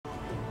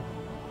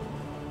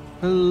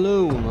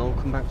Hello and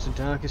welcome back to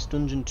Darkest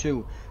Dungeon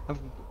 2. I've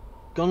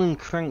gone and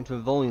cranked the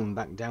volume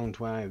back down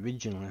to where I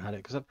originally had it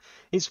because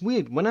it's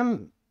weird when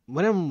I'm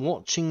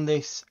watching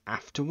this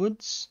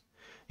afterwards.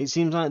 It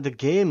seems like the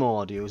game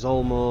audio is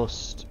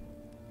almost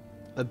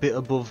a bit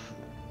above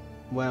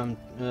where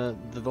the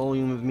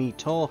volume of me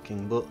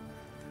talking, but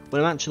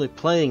when I'm actually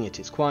playing it,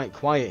 it's quite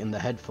quiet in the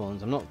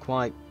headphones. I'm not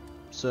quite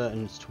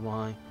certain as to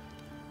why.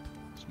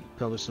 It's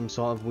probably some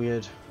sort of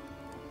weird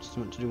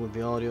something to do with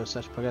the audio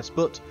setup, I guess.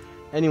 But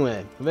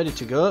anyway, we're ready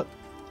to go.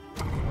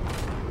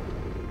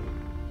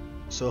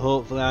 So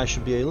hopefully I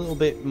should be a little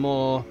bit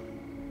more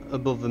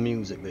above the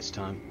music this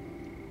time.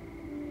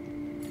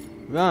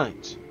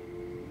 Right.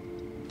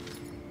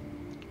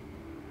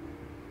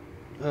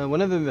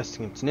 Whenever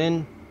investigating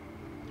in,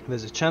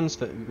 there's a chance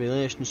that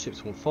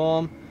relationships will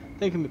form.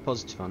 They can be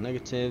positive or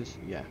negative.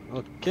 Yeah,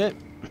 okay.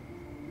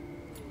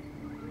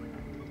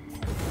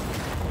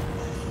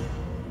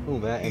 Oh,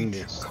 they're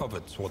envious. Each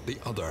covets what the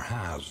other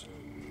has,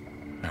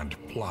 and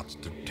plots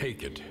to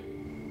take it.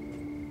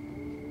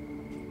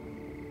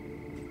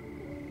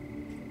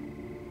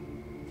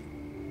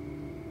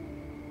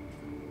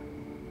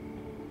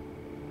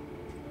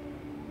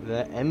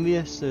 They're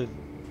envious of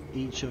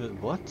each other.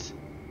 What?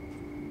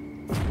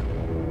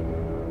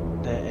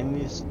 They're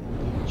envious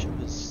of each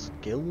other's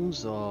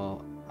skills,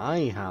 or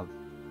I have.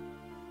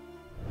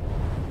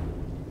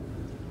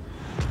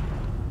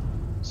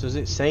 So is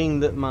it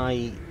saying that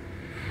my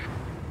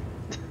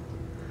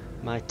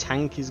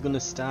tank is gonna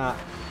start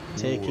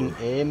taking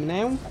aim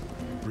now?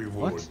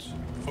 Rewards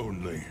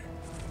only.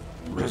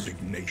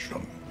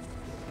 Resignation.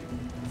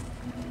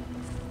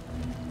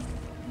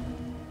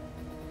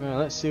 Right,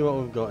 let's see what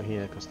we've got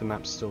here, because the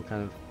map's still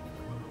kind of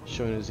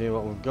showing us here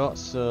what we've got.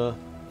 So,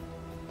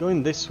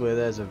 going this way,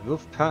 there's a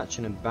rough patch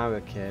and a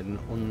barricade and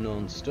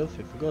unknown stuff.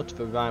 If we go to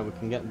the right, we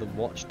can get the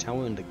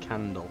watchtower and a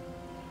candle.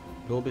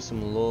 There will be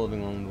some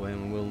loathing along the way,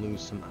 and we will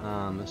lose some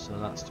armour, so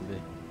that's to be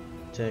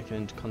taken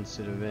into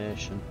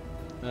consideration.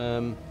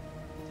 But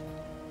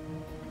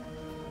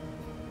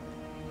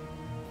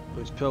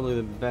it's probably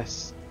the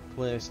best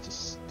place to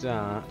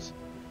start,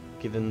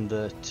 given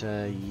that,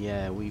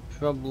 yeah, we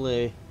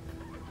probably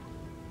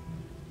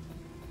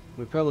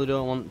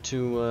don't want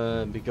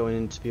to be going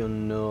into the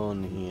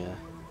unknown here.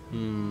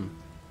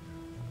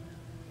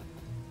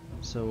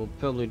 So we'll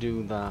probably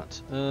do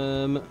that.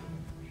 Now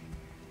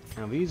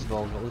these have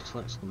all got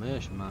little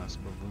exclamation marks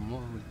above them.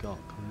 What have we got?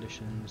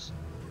 Conditions.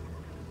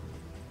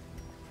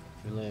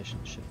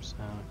 Relationships.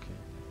 Okay.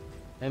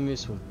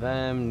 Envious with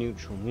them.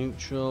 Neutral,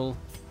 neutral.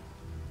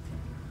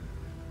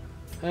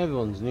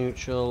 Everyone's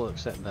neutral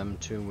except them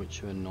two,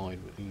 which are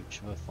annoyed with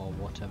each other for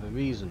whatever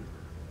reason.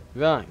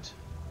 Right.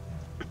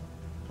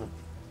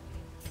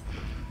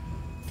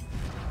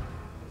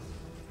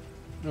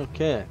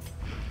 Okay.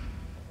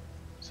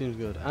 Seems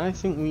good. I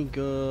think we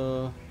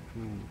go...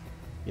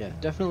 yeah,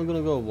 definitely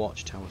gonna go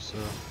watchtower, so...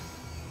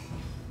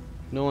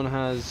 no one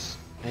has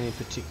any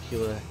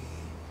particular...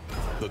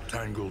 The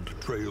tangled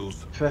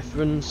trails.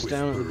 Preference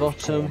down at the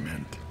bottom.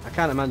 Torment. I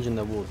can't imagine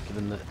there would,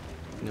 given that,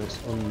 you know, it's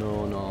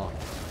unknown or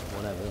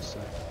whatever, so...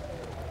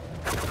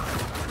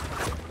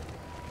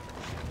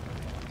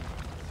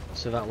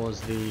 so that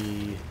was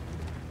the...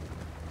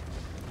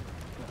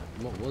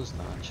 what was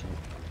that, actually?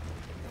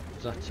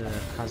 Was that a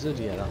hazard?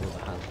 Yeah, that was a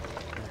hazard.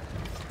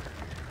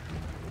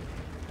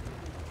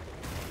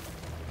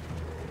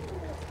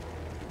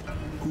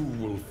 Who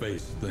will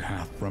face the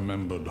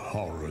half-remembered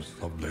horrors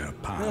of their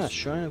past? Ah,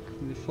 Shrine of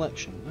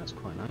Reflection. That's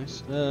quite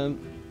nice.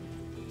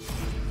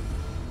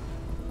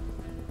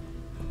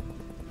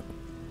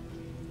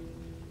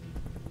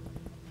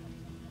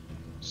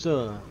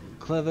 So,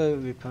 clever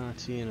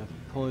repartee and a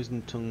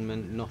poisoned tongue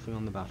meant nothing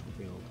on the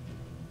battlefield.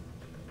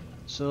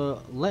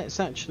 So,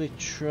 let's actually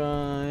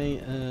try...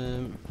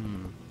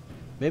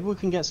 maybe we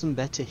can get some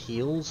better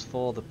heals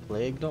for the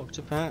Plague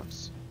Doctor,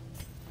 perhaps?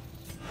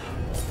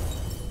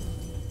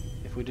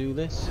 If we do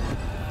this?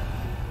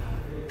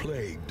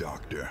 Plague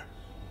Doctor.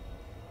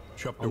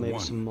 Chapter Or maybe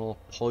 1. some more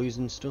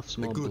poison stuff,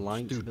 some A more good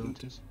blight student.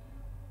 abilities.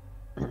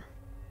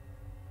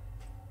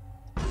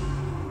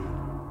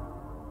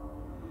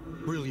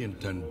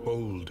 Brilliant and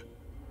bold,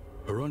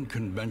 her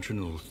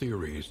unconventional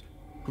theories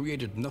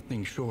created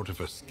nothing short of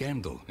a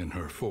scandal in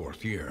her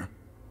 4th year.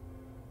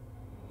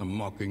 The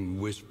mocking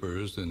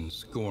whispers and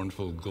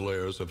scornful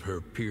glares of her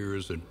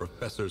peers and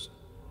professors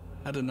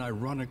had an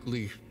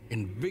ironically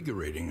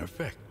invigorating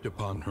effect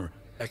upon her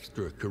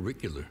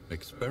extracurricular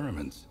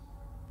experiments.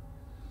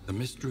 The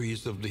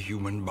mysteries of the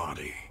human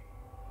body,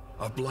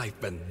 of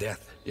life and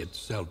death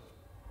itself,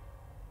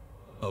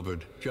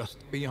 hovered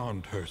just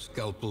beyond her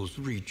scalpel's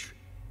reach.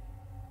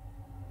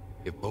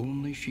 If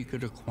only she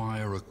could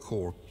acquire a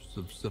corpse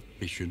of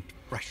sufficient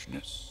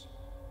freshness.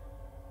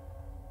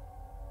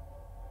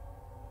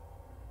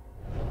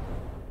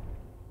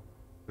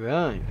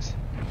 Right.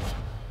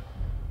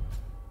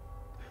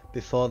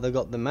 Before they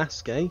got the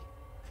mask, eh?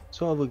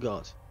 So what have we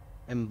got?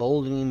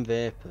 Emboldening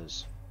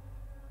Vapors.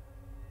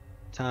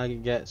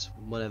 Target gets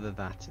whatever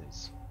that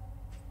is.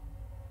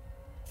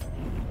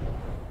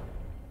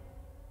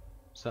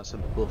 So that's a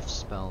buff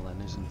spell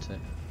then, isn't it?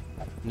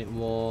 And it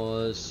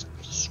was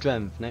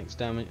strength.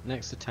 Next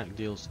attack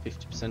deals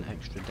 50%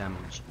 extra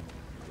damage.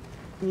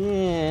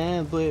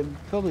 Yeah, but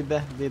it'd probably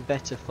be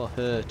better for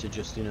her to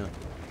just, you know,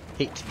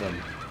 hit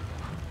them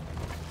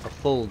for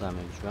full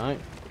damage, right?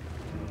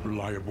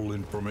 Reliable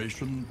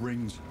information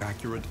brings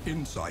accurate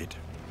insight,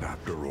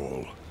 after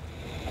all.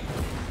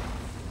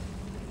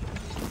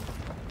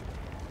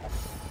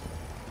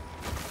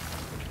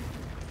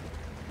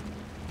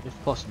 If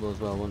possible as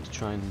well, I want to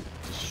try and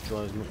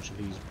destroy as much of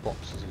these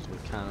boxes as we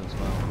can as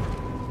well.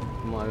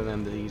 From what I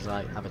remember, these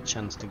like have a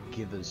chance to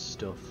give us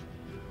stuff.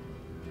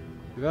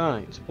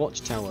 Right,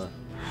 watchtower.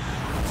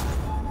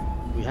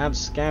 We have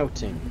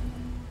scouting.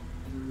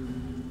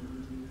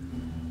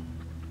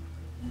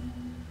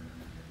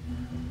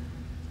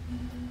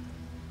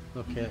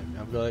 Okay,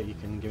 I've got it. You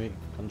can give me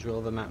control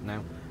of the map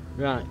now.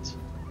 Right.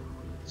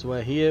 So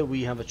we're here.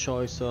 We have a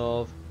choice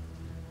of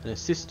an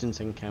assistance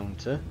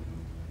encounter,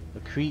 a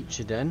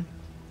creature den.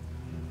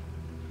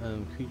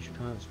 Creature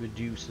parts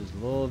reduces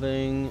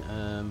loathing.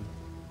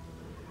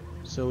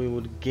 So we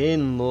would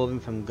gain loathing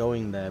from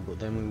going there, but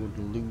then we would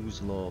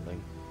lose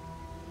loathing.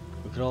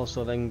 We could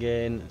also then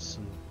gain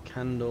some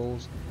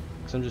candles,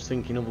 because I'm just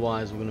thinking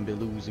otherwise we're going to be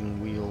losing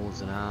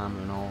wheels and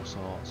armor and all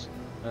sorts.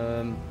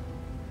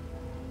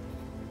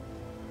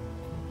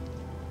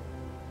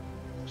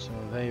 So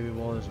they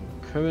reward us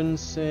with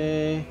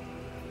currency,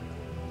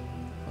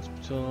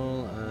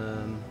 hospital.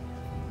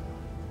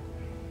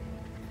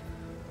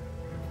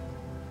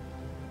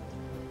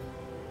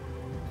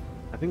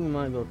 I think we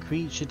might go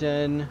creature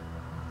den.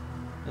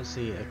 Let's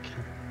see,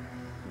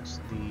 what's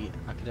the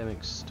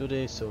academic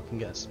study, so we can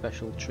get a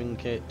special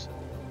trinket.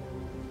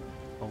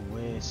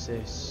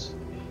 Oasis,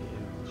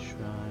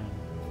 shrine,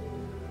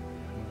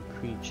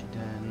 creature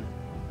den.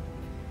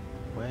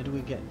 Where do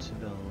we get to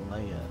the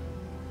layer?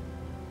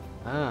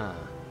 Ah,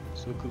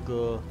 so we could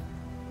go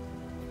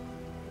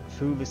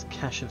through this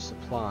cache of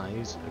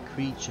supplies, a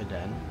creature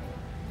den,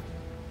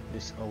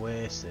 this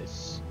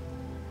oasis,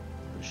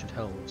 which should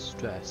help with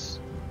stress,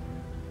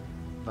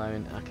 via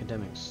an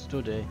academic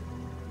study,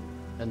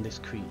 and this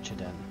creature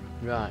den.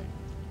 Right,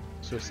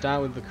 so we'll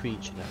start with the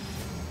creature den.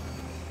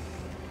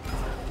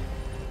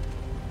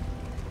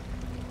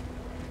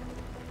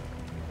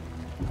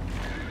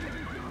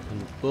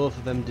 And both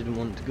of them didn't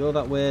want to go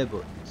that way,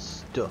 but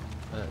stuff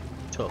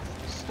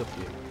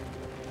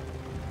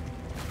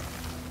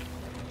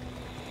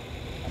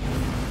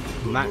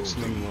you.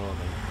 Maximum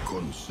loathing.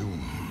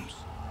 Consumes.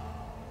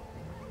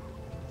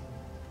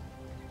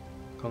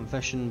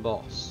 Confession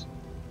boss.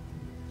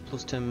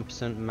 Plus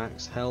 10%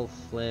 max health,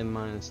 flame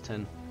minus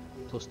 10,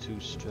 plus 2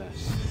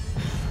 stress.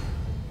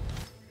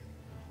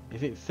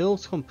 If it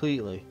fills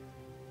completely,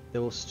 they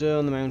will stir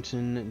on the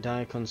mountain and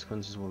dire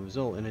consequences will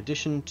result. In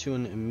addition to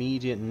an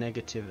immediate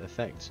negative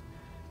effect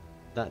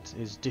that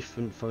is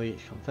different for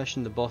each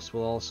confession, the boss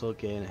will also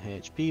gain a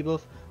HP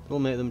buff that will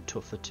make them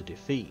tougher to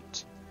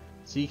defeat.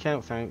 Seek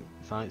out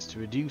fights to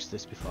reduce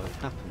this before it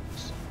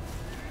happens.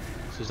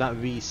 So is that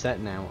reset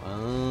now?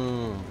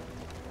 Oh.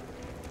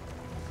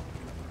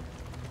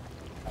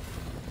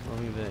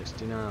 Inverts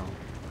denial.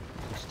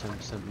 Plus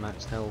 10%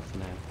 max health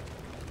now.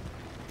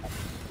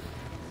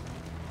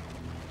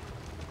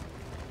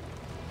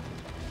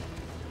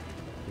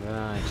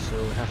 Right,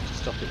 so we have to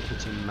stop it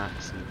hitting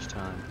max each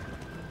time.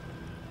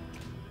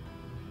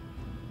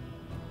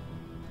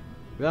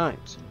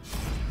 Right.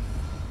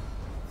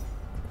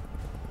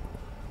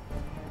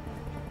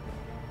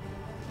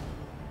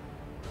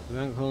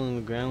 Rank hole in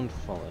the ground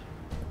folly.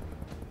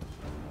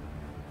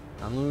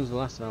 I'm lose the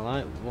last of our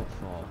light. What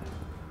for?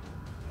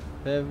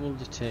 Favorable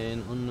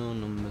detain,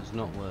 unknown numbers,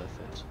 not worth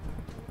it.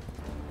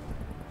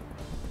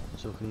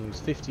 So we can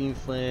lose 15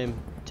 flame,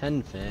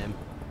 10 fame,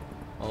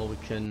 or we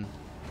can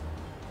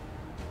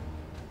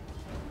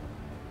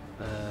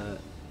I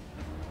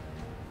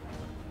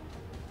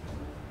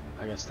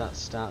guess that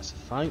starts a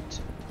fight.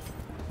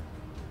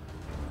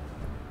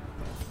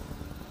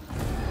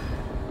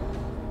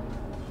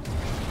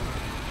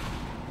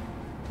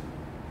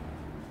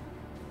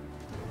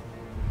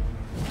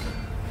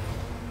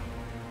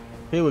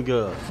 Here we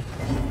go.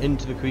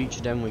 Into the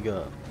creature den we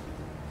go.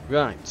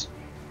 Right.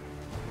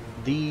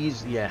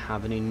 These, yeah,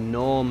 have an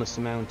enormous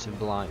amount of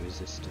blight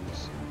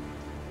resistance.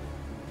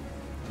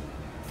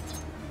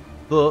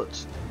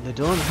 But they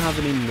don't have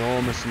an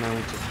enormous amount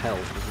of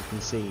health, as you can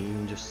see,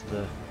 even just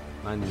the...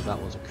 Mind you,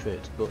 that was a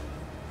crit, but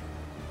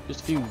just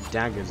a few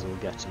daggers will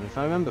get them. If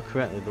I remember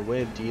correctly, the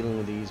way of dealing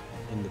with these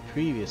in the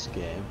previous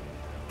game,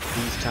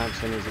 these types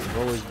of enemies, it was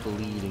always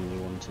bleeding you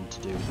wanted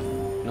to do.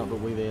 Not that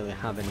we really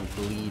have any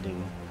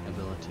bleeding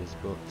abilities,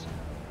 but...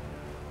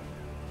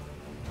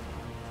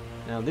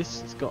 Now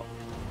this has got a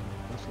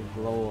little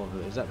glow over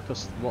it. Is that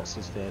because what's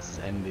his face is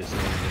envious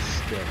over his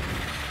skin?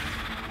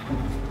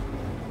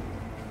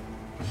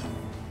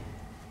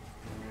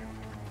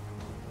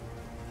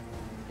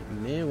 It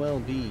may well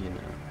be, you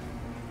know.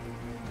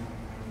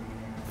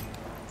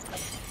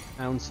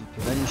 Ounce of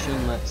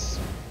prevention, let's...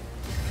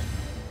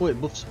 Oh,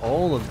 it buffs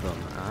all of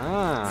them.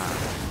 Ah,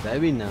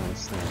 very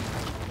nice then.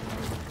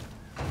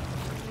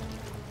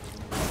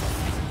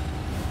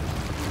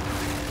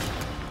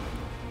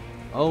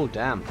 Oh,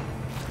 damn.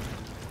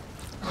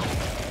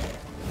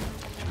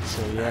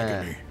 So yeah,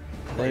 Agony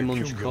by they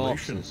munch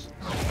accumulation. corpses.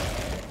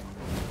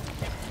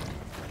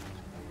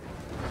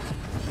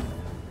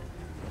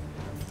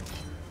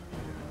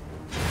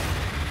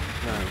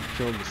 Right,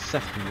 killed the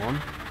second one.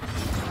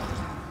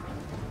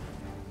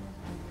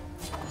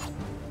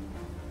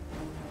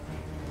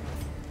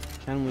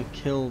 Can we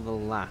kill the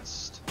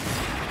last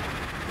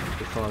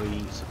before he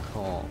eats a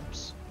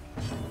corpse?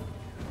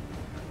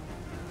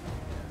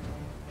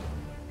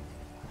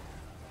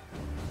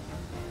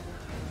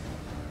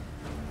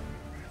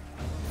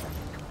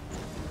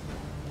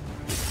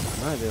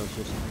 Might be able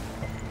to just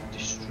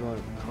destroy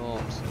the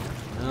corpse.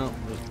 No,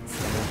 we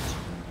can't.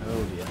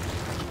 Oh dear.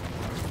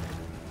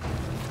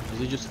 Is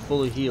he just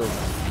fully healed now?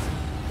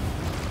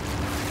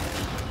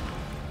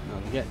 No,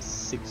 he gets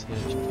 6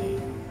 HP.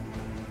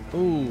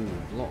 Ooh,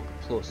 block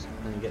plus,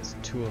 and he gets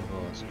 2 of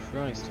those.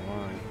 Christ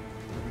alive.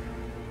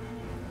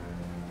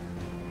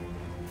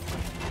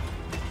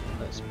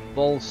 Let's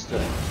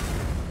bolster.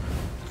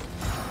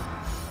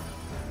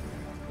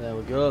 There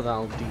we go,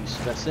 that'll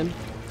de-stress him.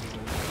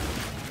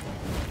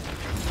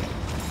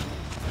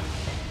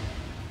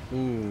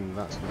 Ooh,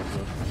 that's not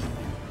good.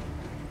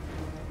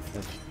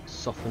 They've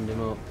softened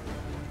him up.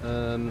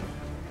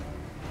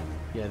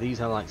 Yeah, these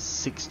have like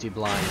 60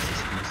 blight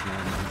resistance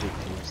now. It's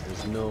ridiculous.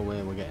 There's no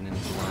way we're getting any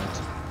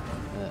blight.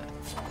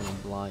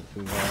 Blight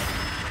through there.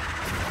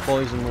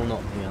 Poison will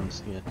not be the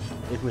answer here.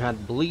 If we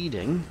had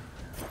bleeding,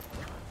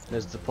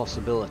 there's the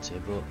possibility,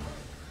 but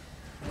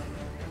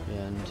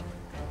yeah, and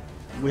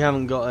we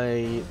haven't got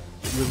a.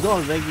 We've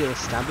got a regular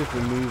stab if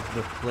we move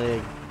the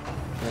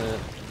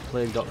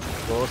plague doctor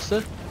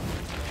closer,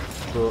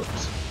 but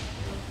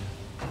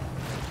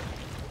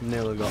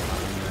never got that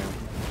one now.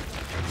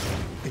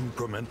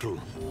 Incremental.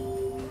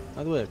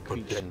 By the way,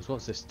 creatures,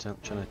 what's this trying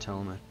to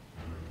tell me?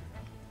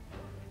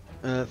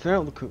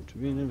 Throughout the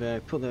country,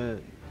 put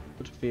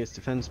a fierce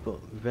defense, but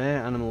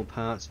rare animal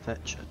parts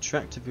fetch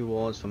attractive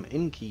rewards from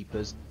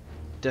innkeepers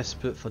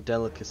desperate for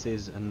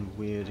delicacies and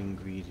weird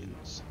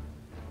ingredients.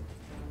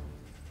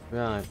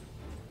 Right.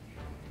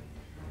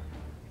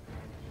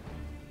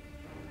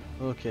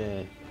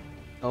 Okay.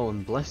 Oh,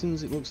 and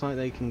blessings, it looks like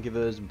they can give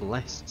us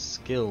blessed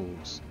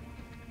skills.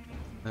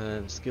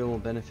 Skill will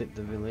benefit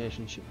the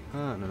relationship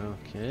partner,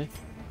 okay.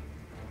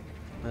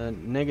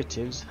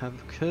 Negatives have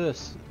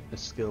curse a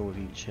skill with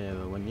each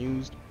hero. When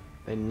used,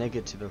 they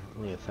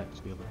negatively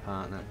affect the other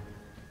partner.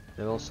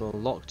 They're also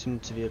locked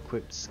into the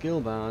equipped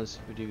skill bars,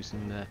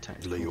 reducing their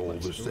tactical They all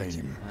the flexibility.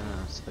 same.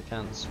 Ah, so they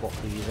can't swap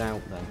these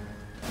out then.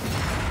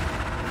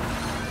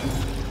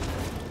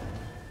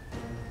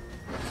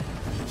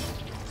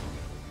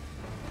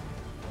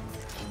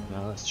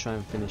 Now let's try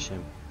and finish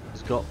him.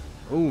 He's got...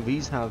 Oh,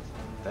 these have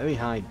very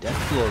high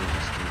death blow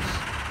resistance.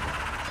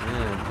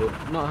 Yeah,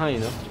 but not high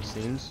enough, it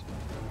seems.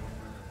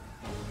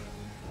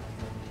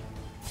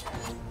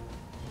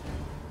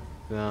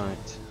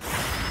 Right.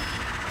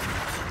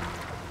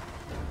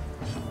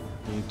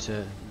 Need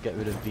to get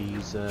rid of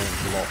these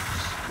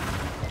blocks.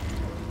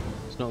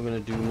 It's not going to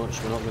do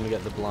much, we're not going to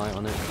get the blight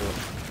on it,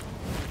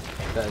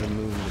 but better than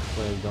moving the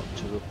plague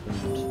doctor up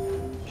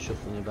and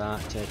shuffling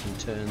about, taking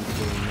turns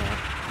doing that.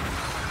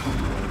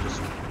 We'll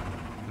just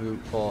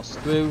brute force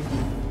through.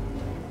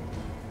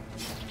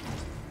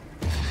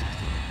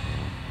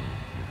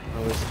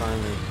 Oh, he's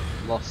finally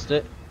lost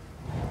it.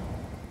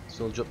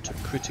 Soldier up to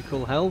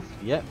critical health.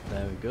 Yep,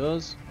 there it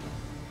goes.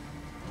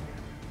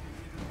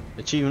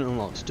 Achievement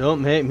unlocked.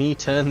 Don't make me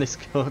turn this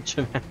coach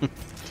around.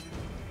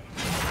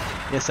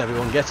 Yes,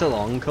 everyone, get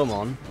along. Come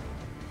on.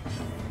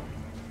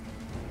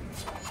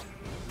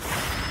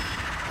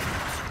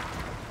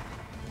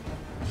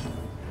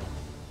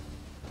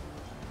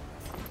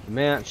 It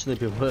may actually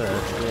be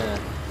worth, yeah.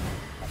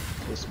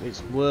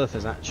 It's worth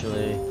us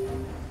actually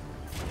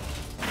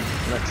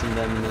letting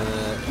them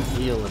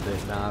heal a bit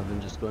rather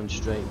than just going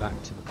straight back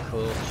to the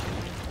coach.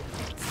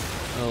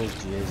 Oh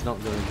dear, he's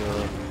not going to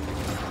go.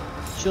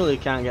 Surely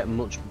he can't get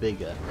much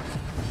bigger.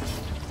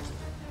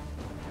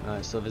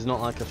 Alright, so there's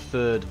not like a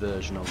third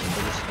version of him,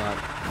 but just like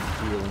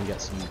heal and get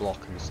some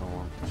block and so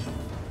on.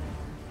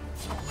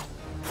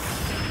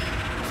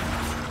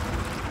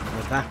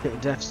 We're back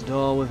at death's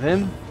door with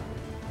him.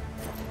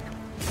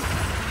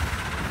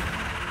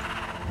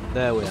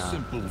 There we are.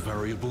 Simple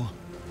variable,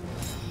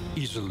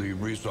 easily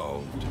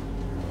resolved.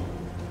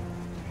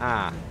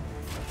 Ah.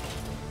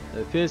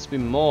 There appears to be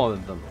more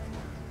of them.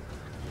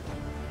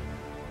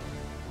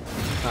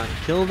 Right,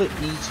 kill the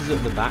eaters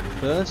at the back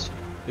first,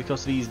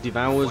 because these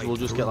devours will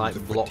just get like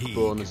block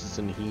bonuses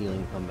and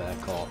healing from their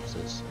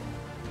corpses.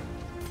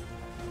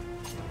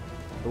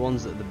 The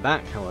ones at the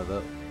back,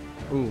 however,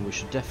 ooh, we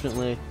should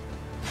definitely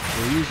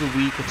we'll use a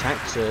weak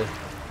attack to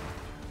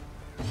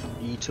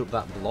eat up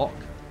that block.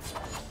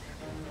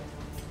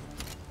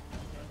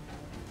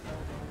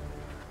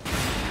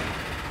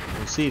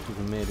 We'll see if we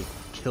can maybe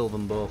kill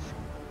them both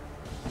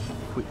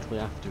quickly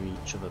after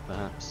each other,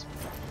 perhaps.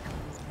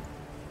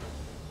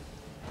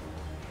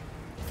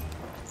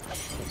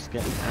 Let's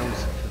get an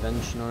ounce of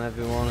prevention on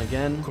everyone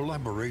again.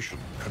 Collaboration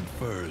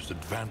confers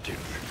advantage.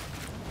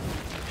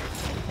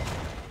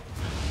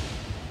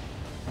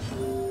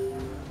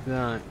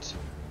 Right.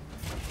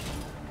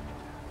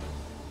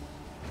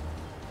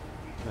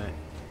 Right.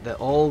 They're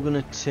all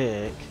gonna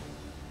take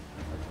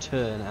a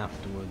turn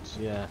afterwards,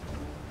 yeah.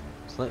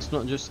 So let's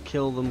not just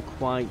kill them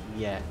quite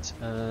yet.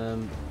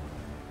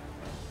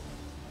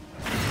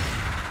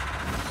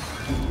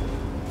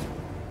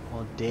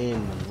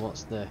 Ordainment,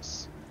 what's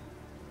this?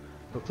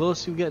 The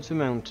closer you get to the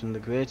mountain, the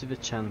greater the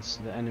chance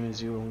the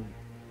enemies you will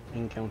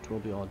encounter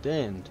will be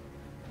ordained.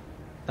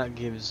 That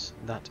gives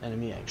that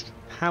enemy extra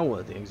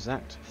power. The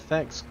exact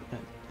effects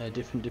are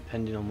different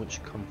depending on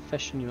which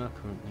confession you are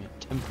currently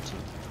attempting.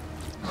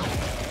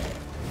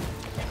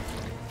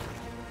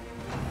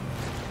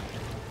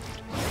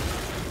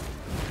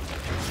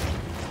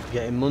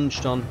 Getting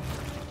munched on.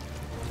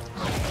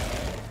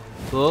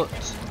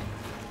 But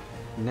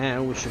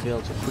now we should be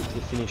able to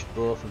quickly finish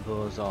both of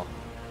those off.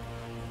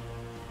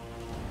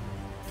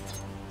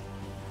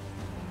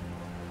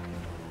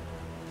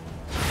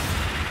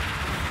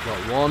 Got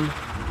one.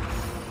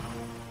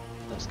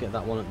 Let's get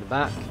that one at the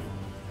back.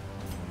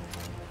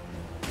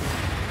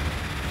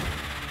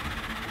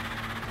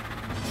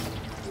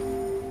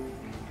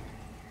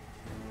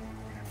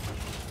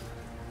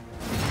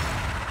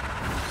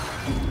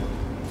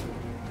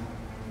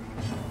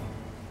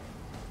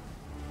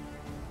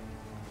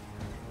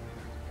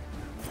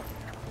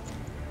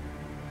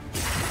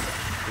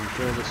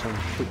 Kill this one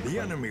quickly. The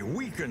enemy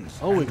weakens.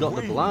 Oh, we got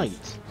the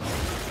blight.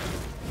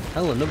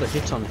 Hell, another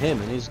hit on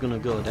him and he's gonna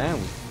go down.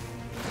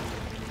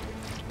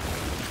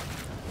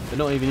 They're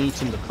not even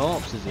eating the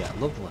corpses yet.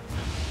 Lovely.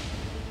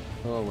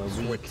 Oh,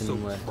 we're weak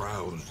and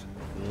brows,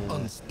 yeah.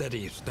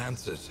 unsteady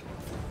stances,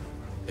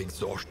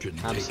 exhaustion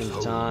takes Absent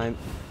hold. time.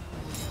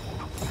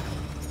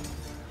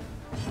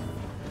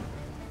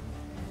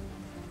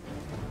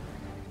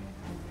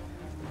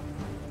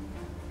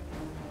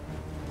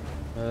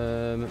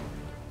 The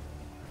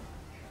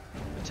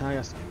target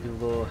has to be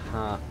below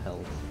half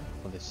health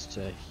for this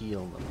to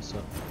heal them,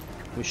 so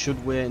we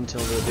should wait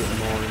until they're a bit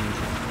more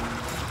injured.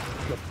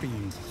 The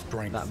fiend's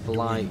strength That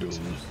blight dwindles.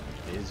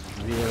 is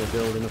really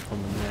building up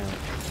on them now.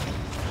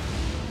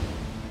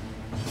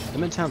 They're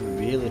meant to have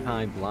really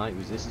high blight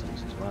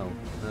resistance as well.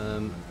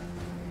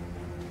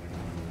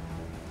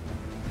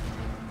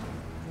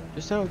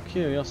 Just out of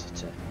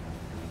curiosity,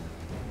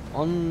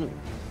 on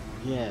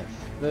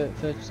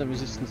 30%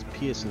 resistance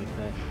piercing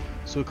effect.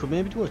 So we could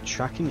maybe do a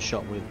tracking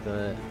shot with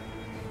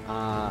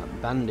our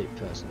bandit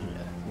person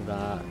here, with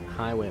our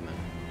highwayman.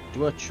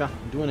 Do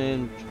an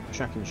aim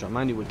tracking shot.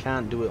 Mind you, we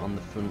can't do it on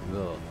the front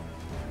row.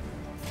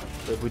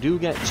 But if we do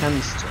get a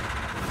chance to,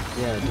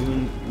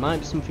 might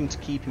be something to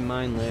keep in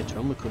mind later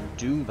on. We could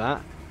do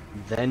that,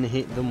 then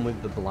hit them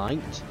with the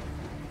blight,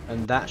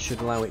 and that should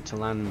allow it to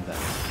land there.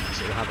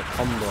 So we'll have a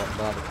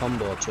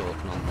combo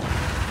token on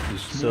that.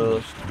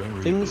 So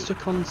things to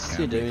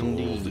consider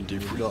indeed.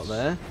 We've got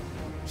there.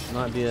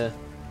 Might be a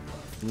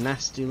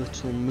nasty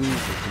little move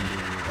we can do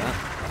with that.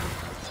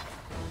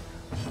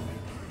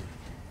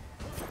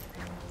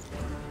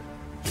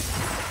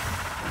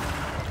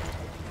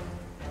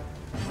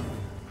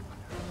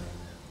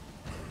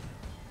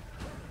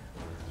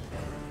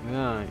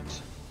 Right.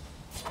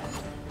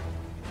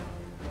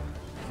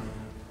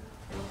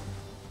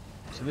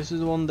 So this is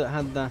the one that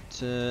had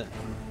that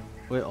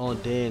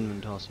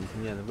ordainment or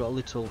something. Yeah, they've got a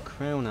little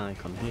crown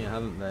icon here,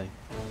 haven't they?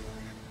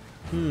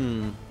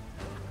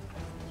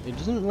 It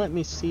doesn't let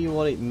me see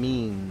what it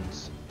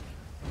means.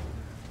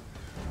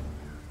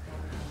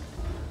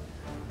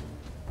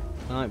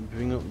 Might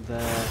bring up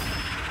there.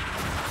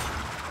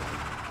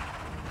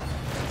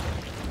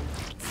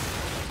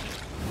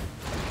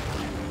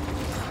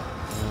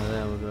 Oh,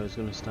 there we go. It's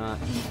going to start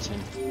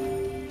eating.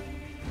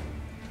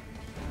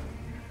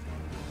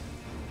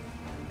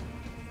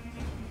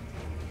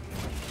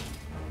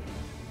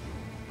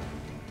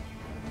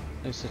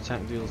 This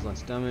attack deals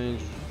less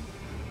damage.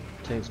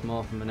 Takes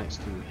more from the next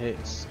 2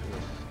 hits.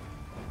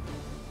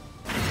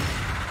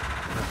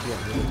 Have to get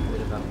rid of a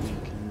bit of that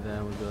weaken.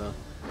 There we go.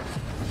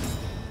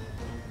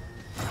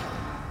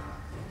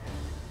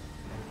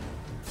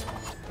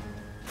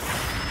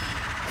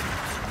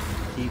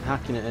 Keep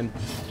hacking at him.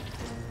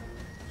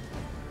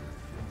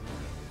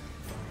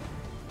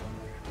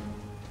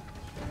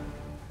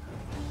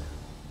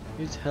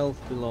 Is health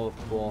below a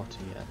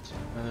quarter yet?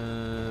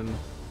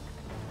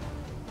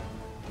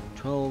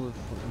 12.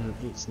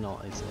 It's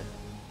not, is it?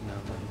 No,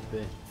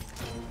 that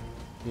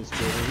needs to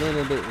be a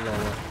little bit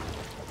lower.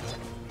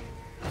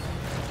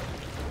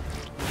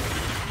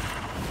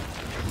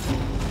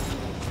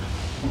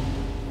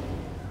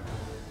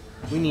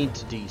 We need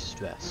to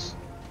de-stress.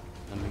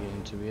 I'm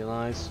beginning to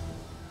realise.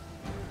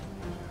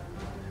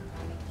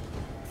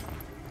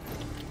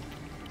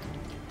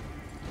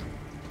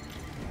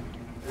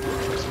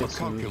 Let's get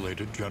some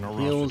calculated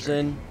generosity, heals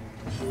in.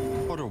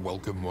 but a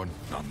welcome one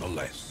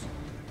nonetheless.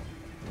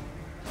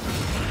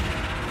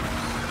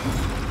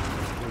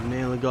 We've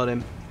nearly got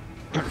him.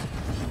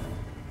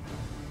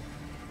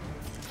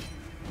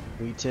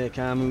 We take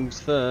our moves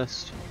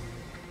first.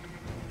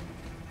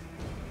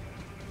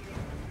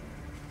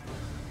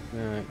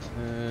 Right,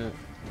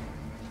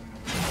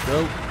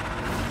 go.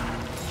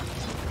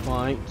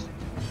 quite.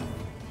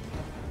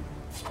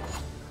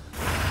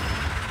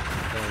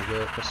 There we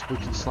go. A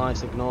spooky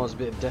slice ignores a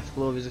bit of death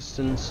blow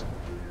resistance.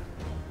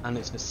 And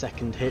it's the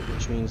second hit,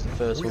 which means the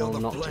first one will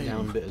knock it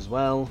down a bit as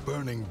well.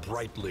 Burning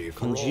brightly for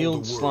Congealed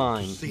all the world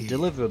slime. to see.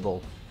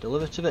 Deliverable.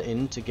 Deliver to the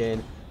inn to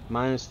gain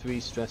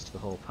 -3 stress to the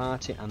whole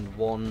party and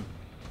 1...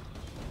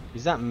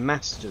 Is that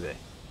mastery?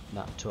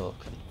 That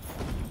token?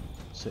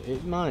 So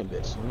it might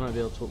be. So we might be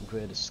able to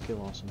upgrade a skill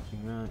or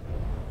something, right?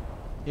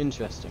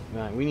 Interesting.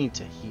 Right, we need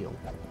to heal.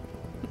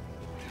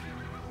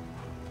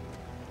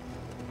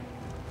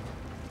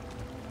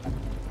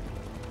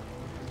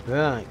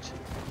 Right.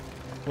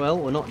 Well,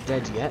 we're not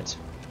dead yet.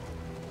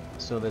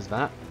 So there's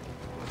that.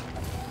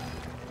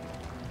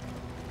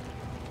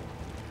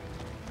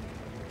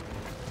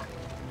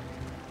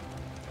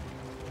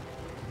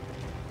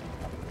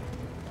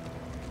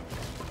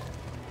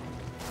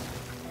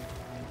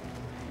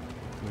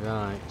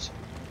 Right.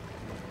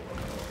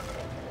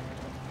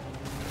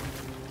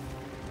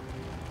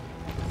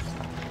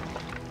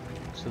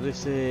 So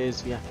this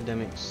is the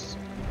academics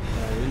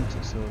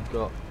variant, so we've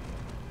got...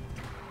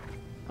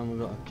 And we've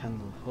got a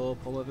candle of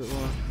hope, or whatever it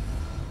was.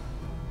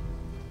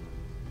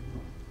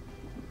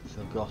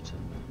 Forgotten.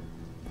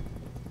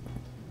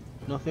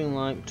 Nothing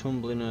like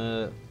tumbling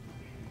a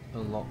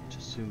lock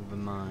to soothe the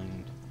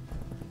mind.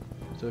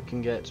 So we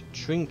can get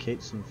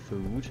trinkets and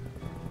food,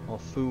 or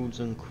foods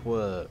and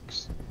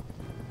quirks.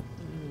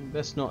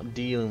 Best not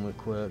dealing with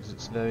quirks,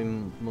 it's very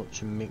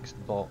much a mixed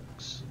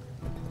box.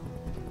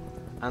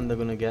 And they're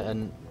gonna get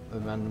a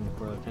random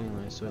quirk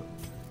anyway, so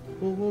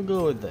we'll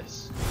go with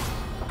this.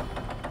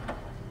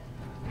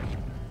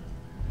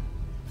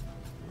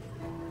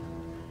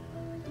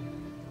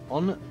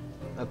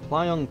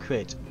 Apply on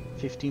crit,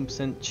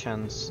 15%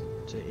 chance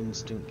to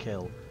instant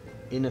kill.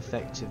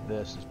 Ineffective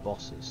versus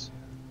bosses.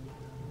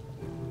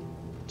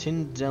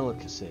 Tinned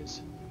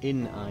delicacies.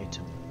 In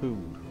item.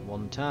 Food.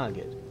 1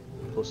 target.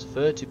 Plus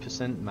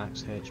 30%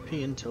 max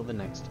HP until the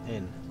next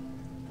inn.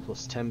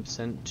 Plus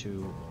 10%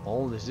 to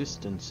all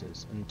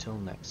resistances until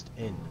next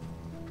inn.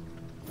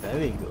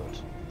 Very good.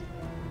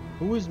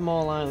 Who is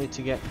more likely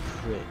to get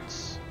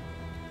crits?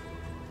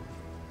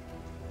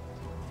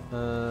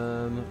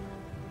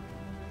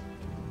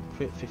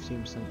 Crit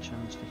 15%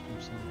 chance,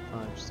 15%,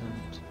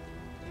 5%.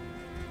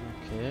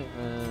 Okay,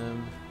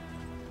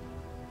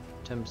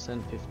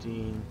 10%,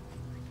 15.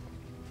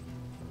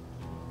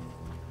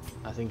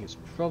 I think it's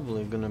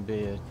probably gonna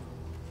be a...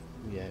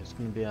 Yeah, it's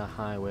gonna be a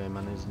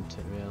highwayman, isn't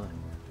it, really?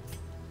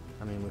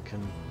 I mean, we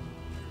can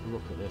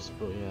look at this,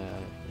 but yeah,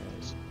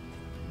 it's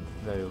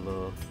very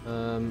low.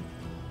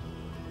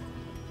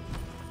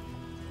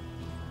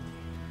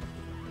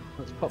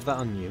 Let's pop that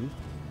on you.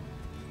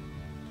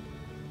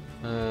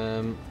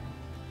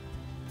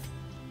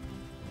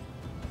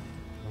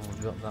 We'll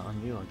drop that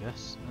on you, I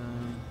guess.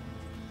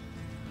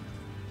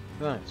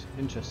 Right,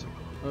 interesting.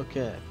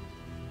 Okay.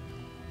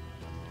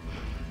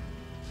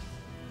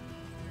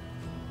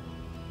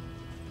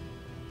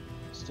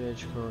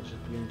 Stagecoach is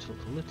beginning to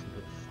look a little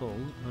bit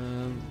full.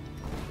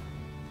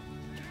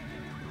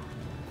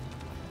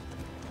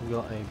 We've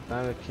got a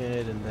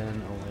barricade and then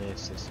an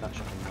oasis. That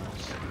should be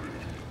nice.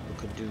 We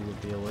could do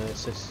with the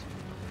oasis.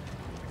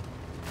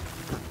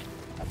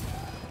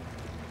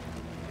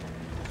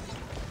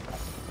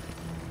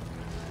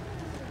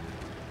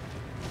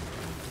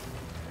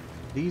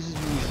 These are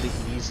usually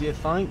easier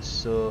fights,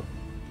 so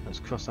let's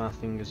cross our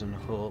fingers and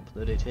hope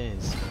that it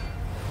is.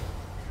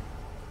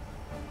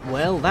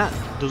 Well, that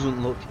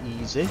doesn't look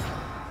easy.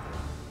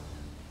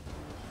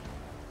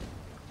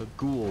 A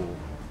ghoul.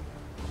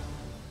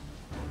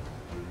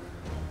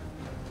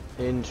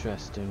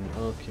 Interesting,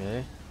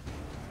 okay.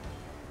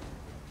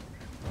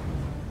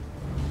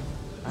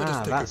 Let us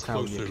take that's a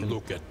how you closer can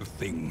look at the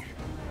thing,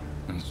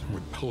 as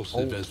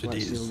repulsive as it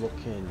let's is.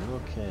 look in.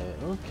 Okay,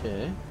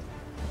 okay.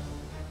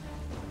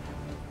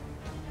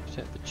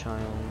 Protect the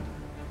child.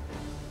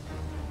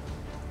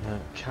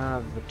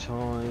 Carve the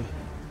toy.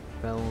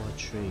 Fell the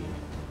tree.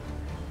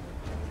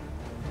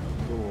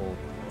 Cool.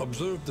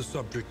 Observe the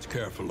subject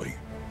carefully,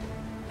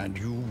 and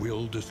you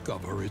will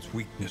discover its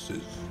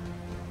weaknesses.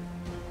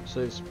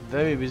 So it's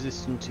very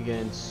resistant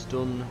against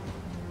stun,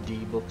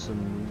 debuffs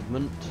and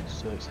movement,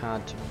 so it's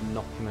hard to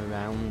knock him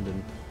around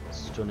and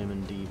stun him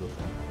and debuff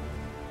him.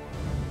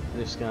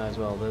 This guy as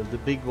well, the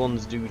big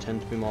ones do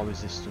tend to be more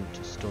resistant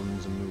to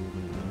stuns and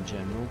movement in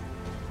general.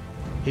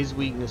 His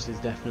weakness is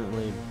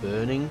definitely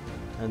burning,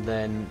 and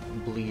then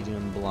bleeding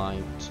and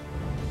blight.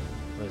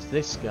 Whereas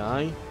this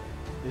guy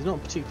is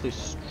not particularly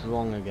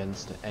strong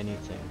against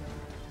anything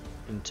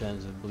in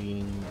terms of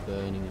bleeding,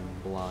 burning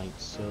and blight,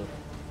 so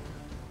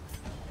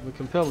we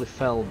can probably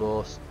fell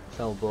both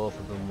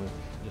of them with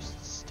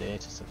just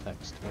status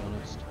effects, to be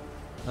honest.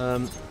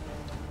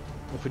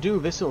 If we do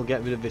this, it'll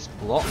get rid of this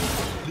block,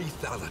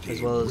 Lethality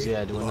as well as,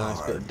 yeah, do a nice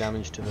large. bit of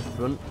damage to the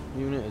front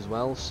unit as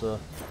well, so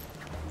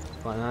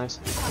it's quite nice.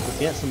 We can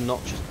get some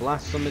noxious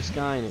blasts on this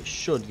guy, and it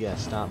should, yeah,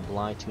 start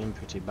blighting him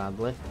pretty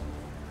badly.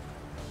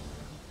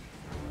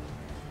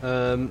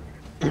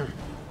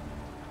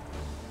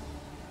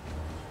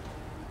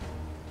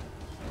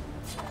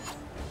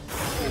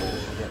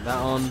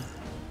 on.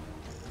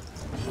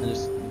 And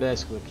just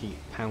basically keep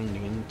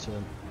pounding into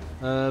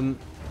them.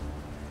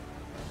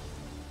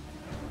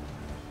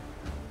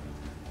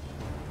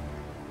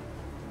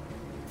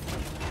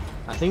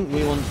 I think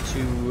we want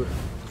to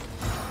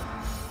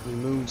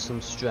remove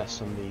some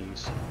stress on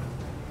these.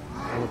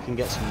 And we can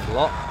get some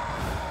block.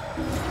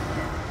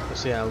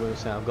 But yeah, I'm going to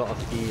say I've got a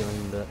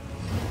feeling that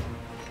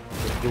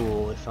the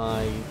ghoul, if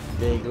I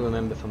vaguely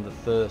remember from the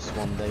first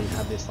one, they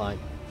had this like,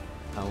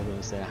 I was going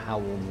to say a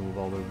howl move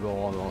or a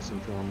roar or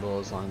something along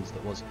those lines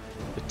that was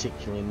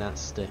particularly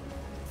nasty.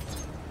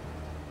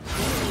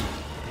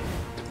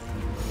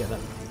 Get that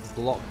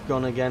block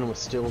gone again, we're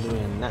still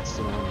doing a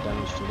nasty amount of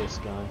damage to this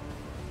guy.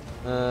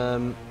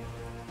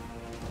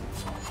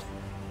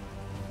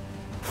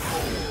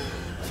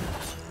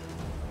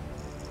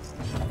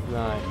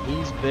 Right,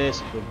 he's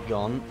basically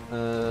gone.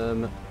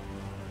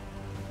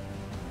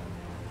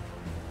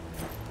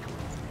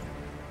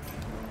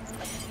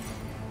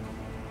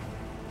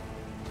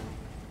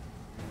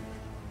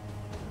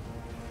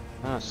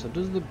 So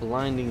does the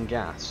blinding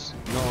gas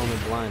not only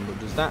blind, but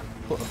does that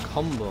put a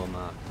combo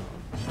mark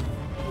on?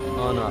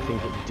 Oh no, I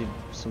think it did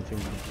something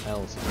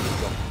else.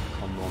 It's got a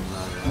combo on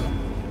that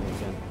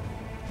again.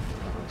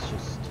 Let's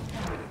just...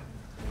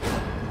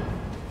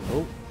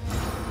 Oh!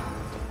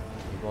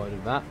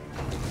 Avoided that.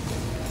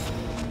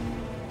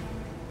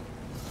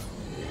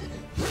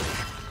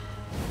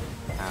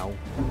 Ow.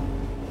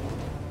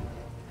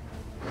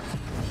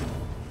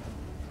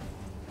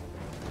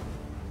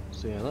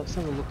 So yeah, let's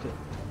have a look at...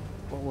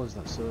 What was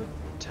that? So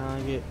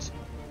target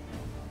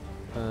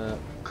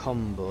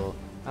combo.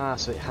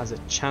 So it has a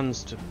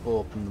chance to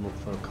open them up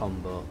for a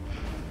combo.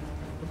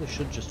 Probably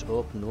should just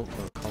open them up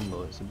for a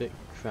combo. It's a bit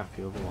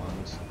crappy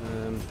otherwise.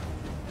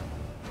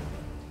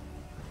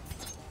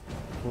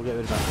 We'll get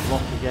rid of that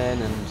block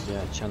again, and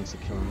yeah, a chance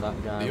of killing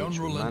that guy. The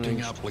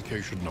unrelenting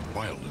application of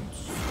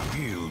violence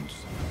yields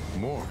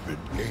morbid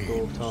gains.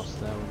 Skull toss.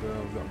 There we go.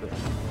 We've got a bit of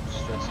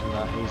stress on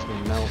that. He's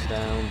going to melt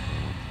down.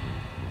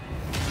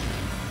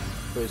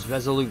 But it's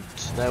resolute.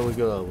 There we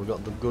go. We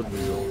got the good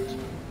result.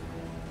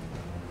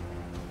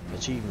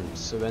 Achievement,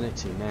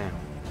 Serenity now.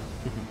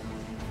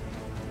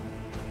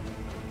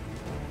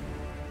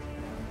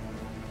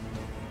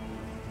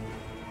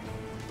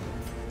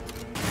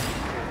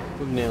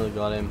 We've nearly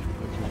got him.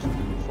 We can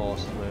just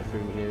force his way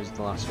through. Here's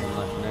the last one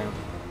left now.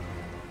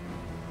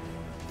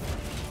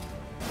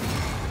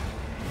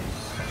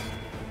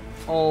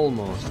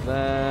 Almost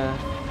there.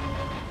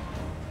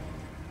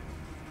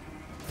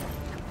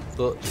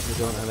 But we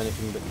don't have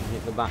anything that can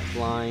hit the back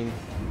line.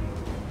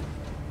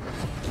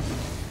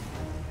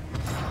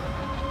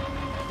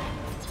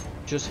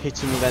 Just hit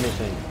him with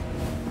anything.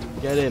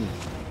 Get him.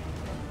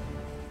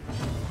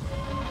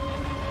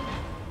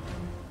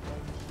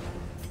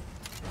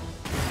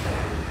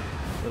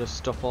 Gotta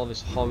stop all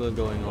this horror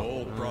going on.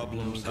 All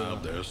problems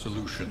have their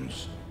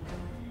solutions,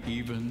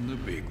 even the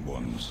big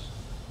ones.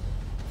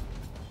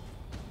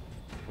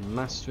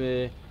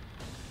 Mastery.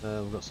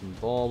 We've got some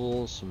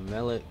baubles, some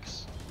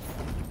relics.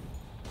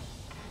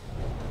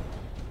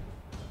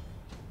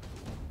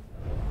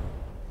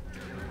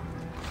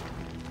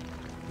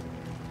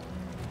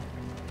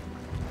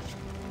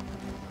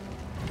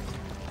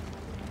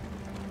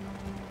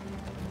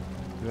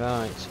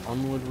 Right,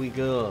 onward we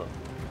go.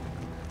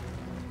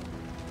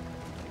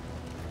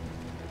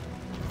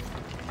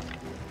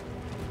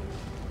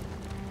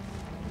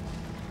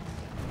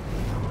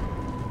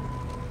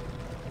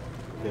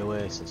 The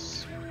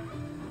Oasis.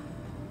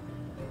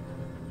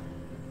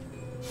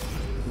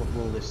 What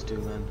will this do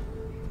then?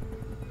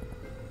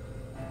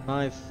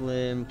 5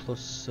 flame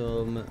plus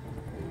some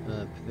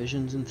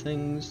provisions and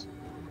things.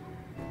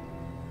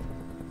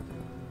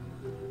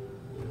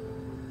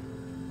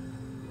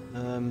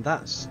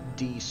 That's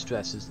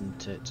de-stress,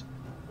 isn't it?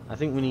 I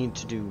think we need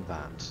to do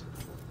that. So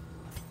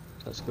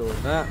let's go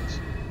with that.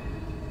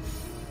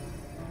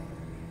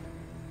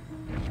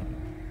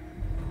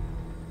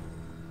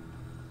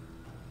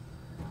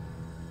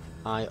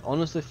 I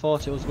honestly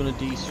thought it was going to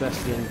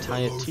de-stress the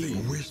entire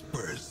team.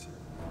 Whispers.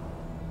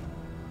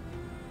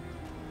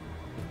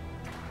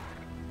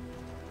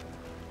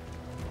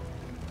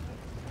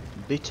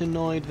 Bit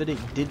annoyed that it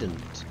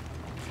didn't.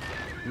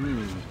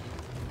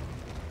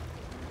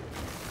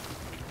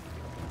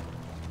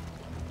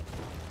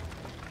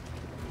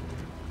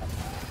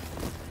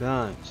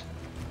 Right.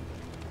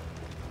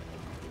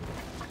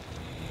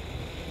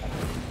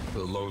 The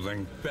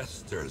loathing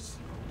festers.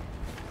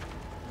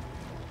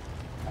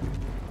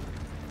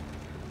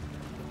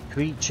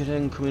 Creature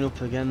then coming up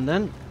again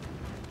then.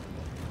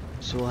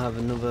 So we'll have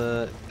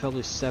another,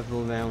 probably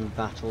several round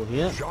battle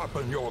here.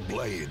 Sharpen your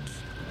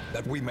blades,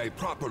 that we may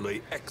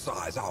properly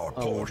excise our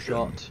portion.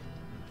 Oh, shot.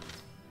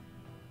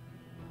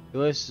 The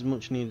Oasis is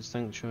much needed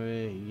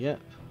sanctuary, yep.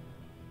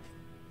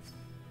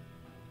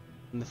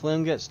 When the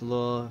flame gets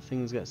low,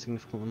 things get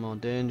significantly more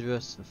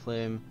dangerous. The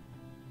flame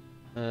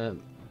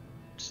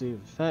see the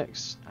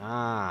effects.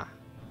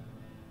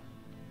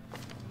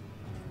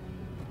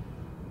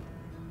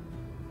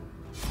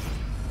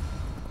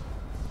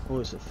 Oh,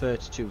 it's at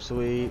 32, so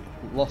we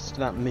lost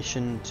that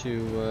mission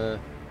to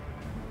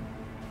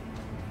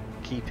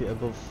keep it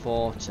above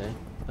 40.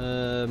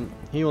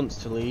 He wants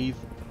to leave.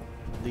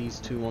 These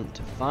two want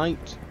to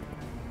fight.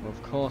 Well,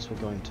 of course we're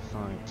going to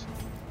fight.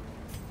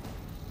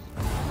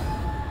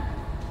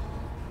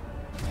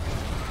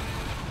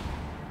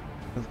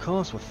 Of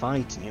course we're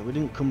fighting it. We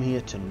didn't come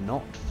here to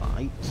not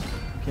fight.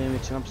 We came here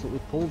to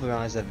absolutely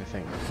pulverise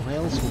everything. Why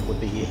else would we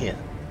be here?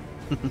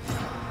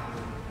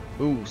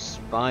 Ooh,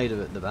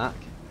 spider at the back.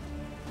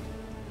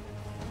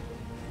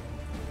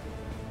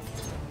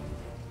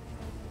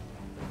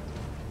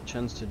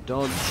 Chance to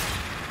dodge.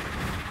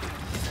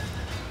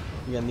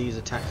 Again, these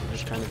attacks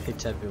just kind of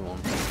hit everyone.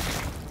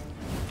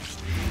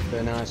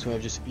 Very nice way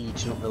of just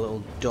eating up the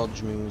little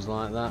dodge moves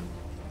like that.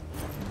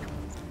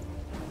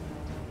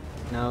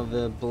 Now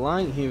the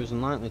blight here is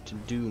unlikely to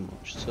do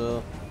much,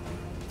 so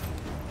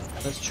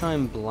let's try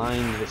and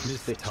blind this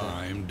fitter.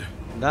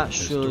 That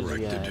should,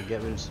 yeah,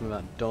 get rid of some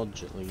of that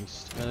dodge at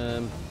least.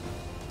 Might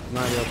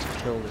be able to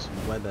kill this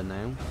Weber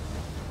now.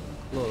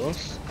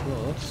 Close,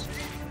 close.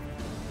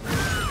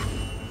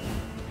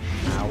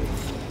 Ow.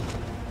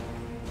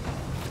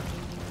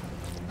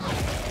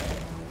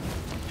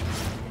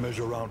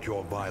 Measure out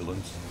your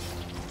violence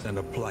and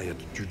apply it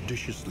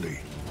judiciously.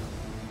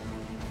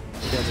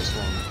 Get this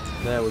one.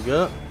 There we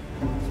go.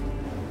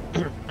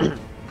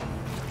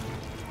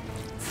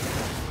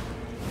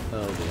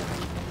 Oh dear.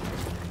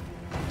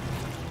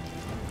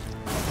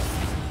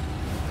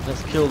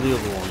 Let's kill the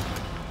other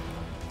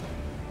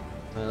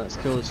one. Let's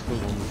kill this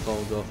front one before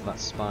we go for that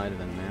spider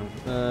then now.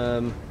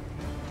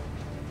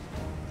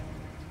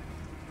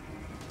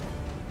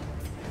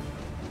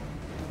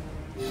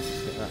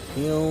 Let's get that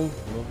healed.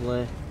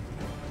 Lovely.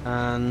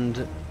 And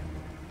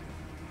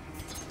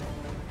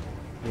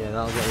yeah,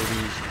 that'll get rid of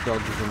these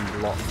dodges and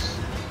blocks.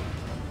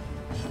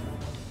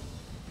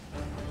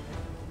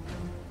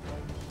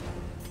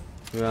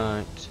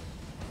 Right.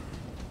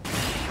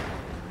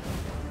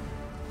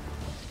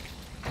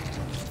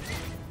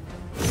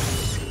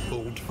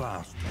 Hold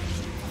fast.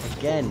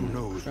 Again.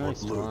 Who knows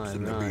what lurks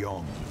in the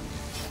beyond?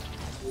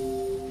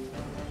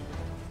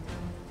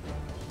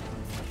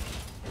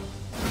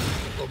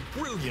 A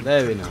brilliant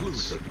Very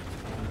conclusion. nice.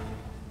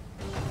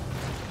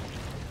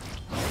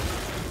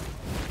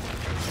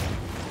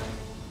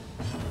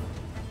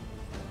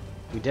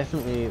 We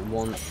definitely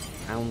want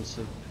ounce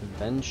of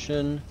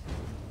prevention.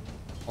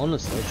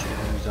 Honestly, I should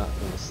have used that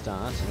from the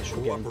start. I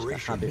should get into the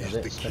habit of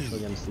it, especially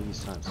against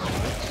these types of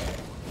fights.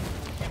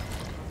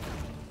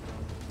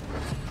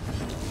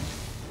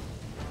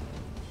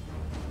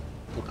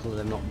 Luckily,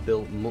 they've not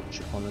built much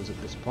upon us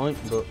at this point,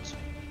 but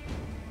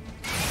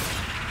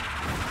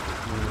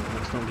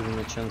let's not give them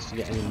a chance to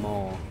get any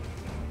more.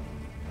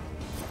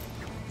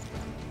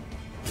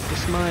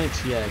 This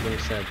might, yeah, I'm going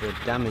to say the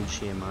damage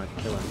here might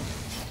kill him.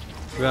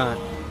 Right.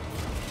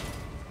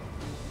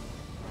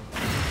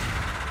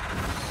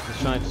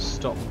 Let's try to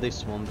stop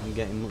this one from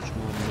getting much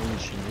more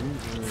munching in.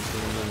 We'll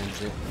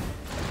manage it.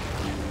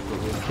 But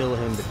we'll kill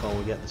him before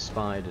we get the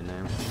spider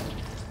now.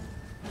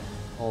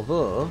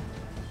 Although,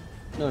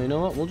 no, you know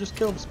what? We'll just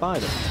kill the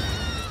spider.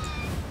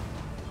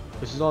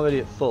 This is already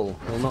at full.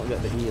 We'll not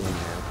get the healing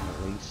now,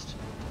 at least.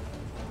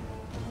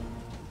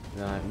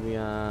 Right, we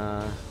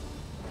are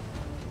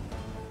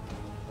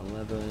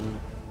 11.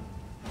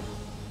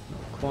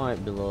 Not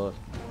quite below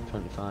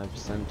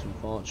 25%,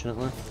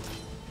 unfortunately.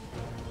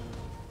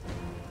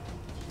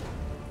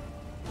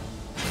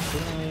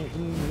 Right,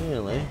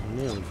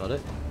 nearly got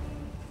it.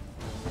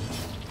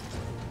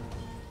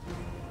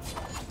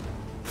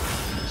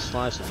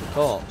 Slice of the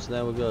corpse,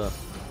 there we go.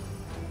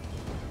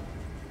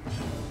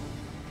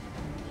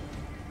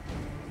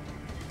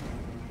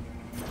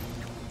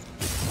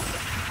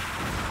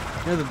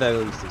 At the very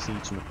least it's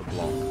eaten up a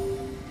block.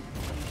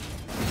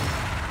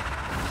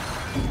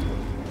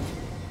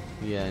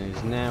 Yeah, and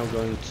he's now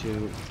going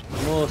to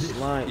most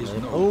likely...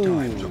 Oh!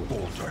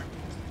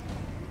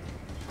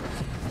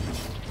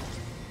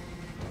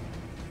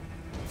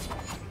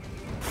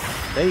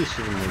 They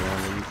should have been more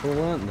lethal,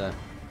 weren't they?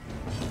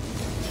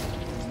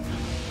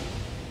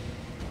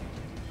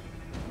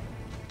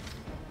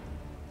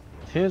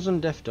 Here's on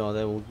Death Door,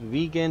 they will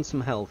regain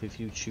some health if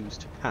you choose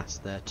to pass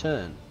their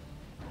turn.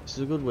 This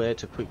is a good way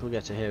to quickly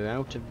get a hero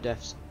out of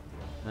death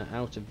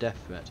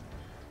threat,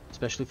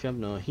 especially if you have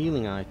no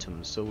healing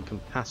items, so we can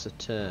pass a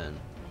turn.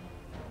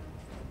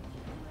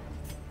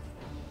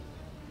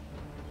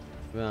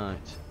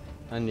 Right,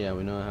 and yeah,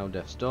 we know how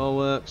Death's Door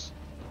works.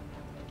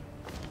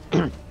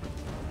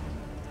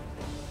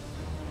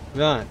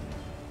 Right.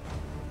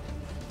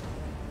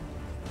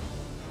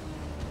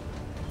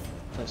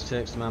 Let's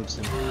take some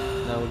absinthe.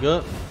 There we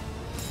go.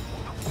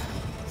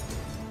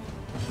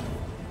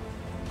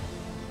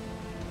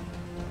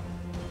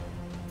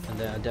 And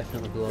they are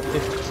definitely below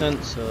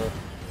 50%, so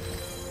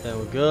there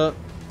we go.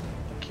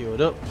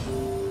 Cured up.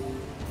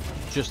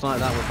 Just like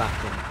that, we're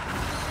back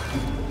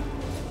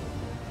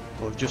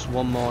in. We've just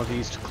one more of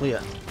these to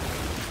clear.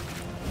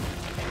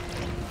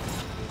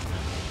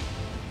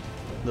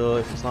 Though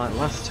if it's like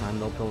last time,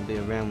 there'll probably be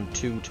a round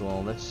 2 to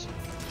all this.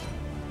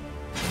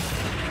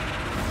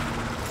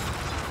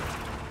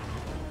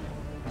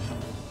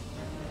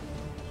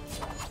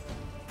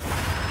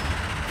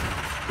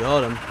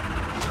 Got him.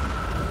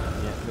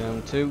 Yeah,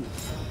 round 2.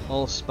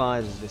 All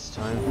spiders this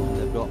time.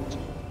 They've got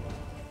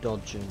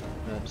dodging.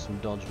 Some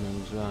dodge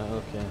moves. Right,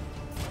 okay.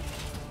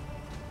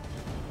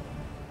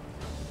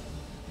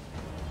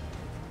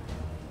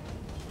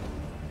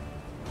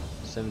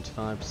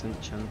 %75%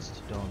 chance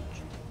to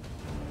dodge.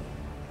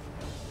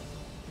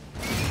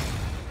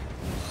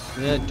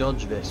 Yeah,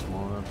 dodge this,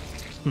 moron.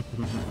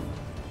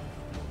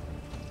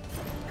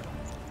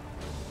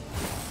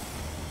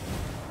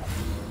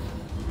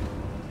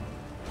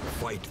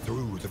 Fight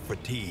through the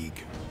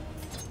fatigue.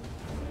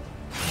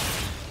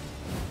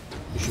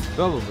 We should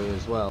probably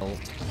as well,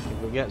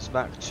 if it gets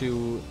back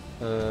to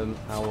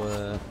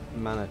our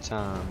man at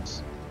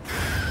arms,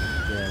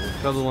 yeah, we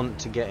probably want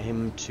to get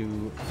him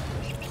to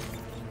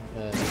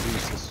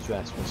reduce the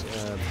stress.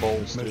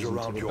 Bolster, Measure isn't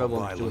it? out We your probably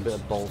want to do a bit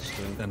violence of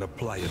bolstering. and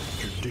apply it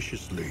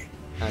judiciously.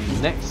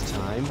 And next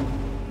time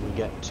we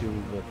get to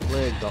the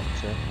Plague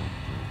Doctor.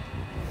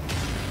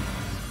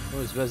 Oh,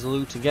 he's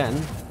resolute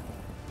again.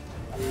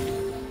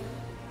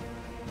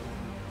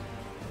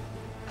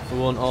 We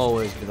won't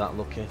always be that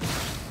lucky.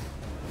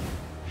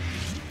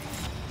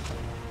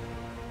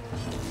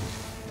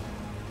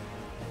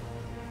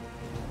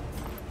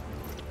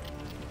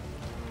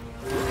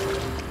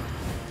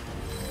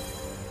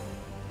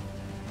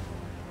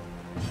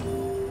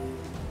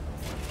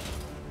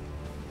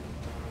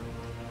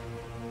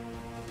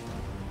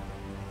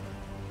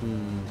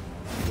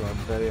 Got a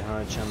very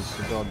high chance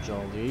to dodge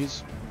all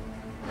these.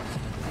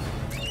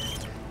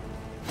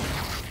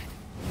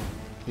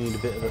 Need a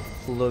bit of a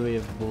flurry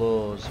of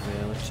blows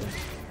really to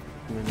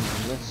come in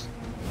on this.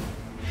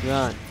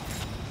 Right.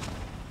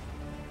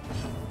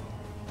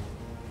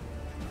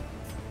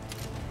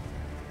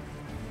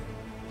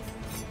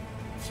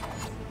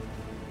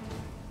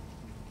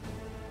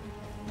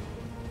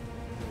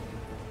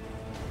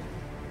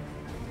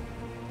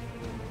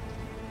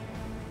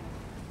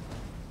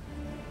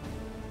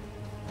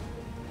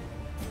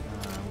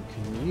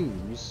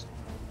 Use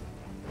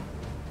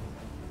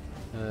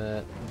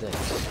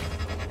this.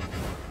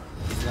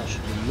 That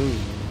should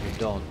remove the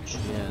dodge.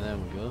 Yeah, there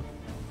we go.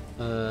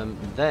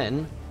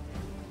 Then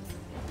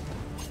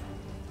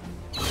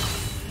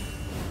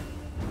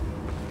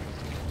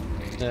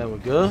there we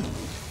go.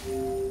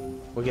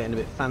 We're getting a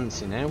bit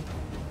fancy now.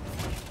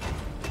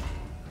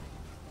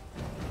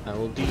 I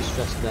will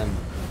de-stress them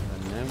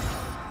then now.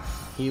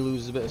 He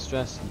loses a bit of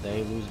stress,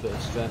 they lose a bit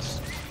of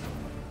stress.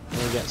 He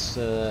gets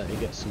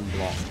some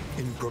block.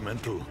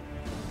 Incremental,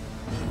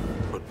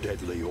 but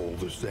deadly all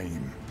the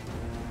same.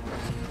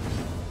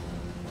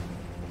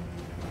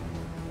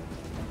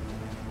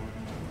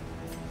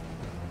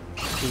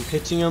 Keep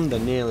hitting them. They're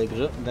nearly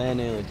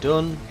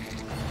done.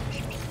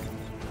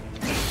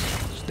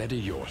 Steady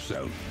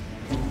yourself.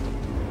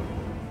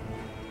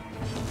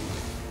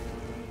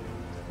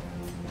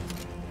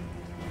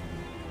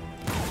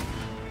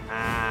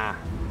 Ah!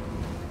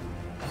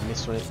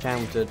 Missed when it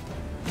counted.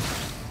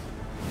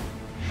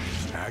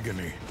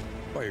 Agony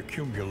by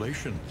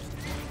accumulation.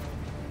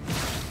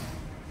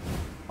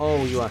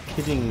 Oh, you are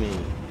kidding me.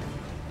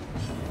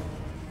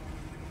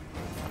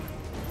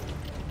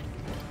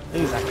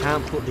 Thing is, I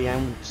can't put the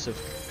ounce of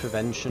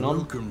prevention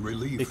on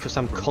because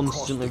I'm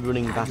constantly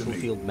running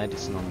battlefield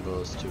medicine on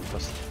those two,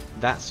 because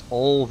that's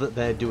all that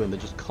they're doing. They're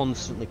just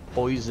constantly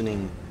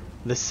poisoning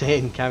the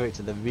same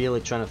character. They're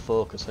really trying to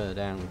focus her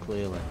down,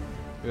 clearly.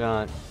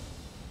 Right.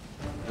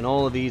 And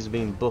all of these are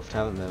being buffed,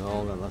 haven't they?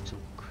 All that little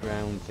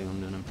crown thing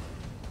under them.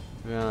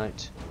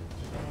 Right.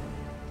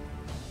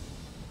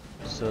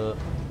 So,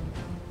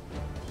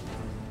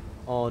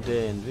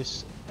 ordained.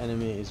 This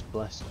enemy is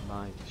blessed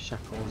by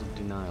shackles of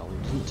denial.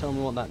 It doesn't tell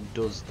me what that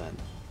does then.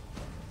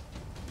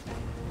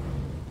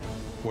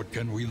 What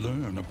can we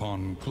learn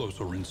upon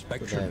closer But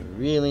inspection? they're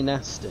really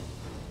nasty.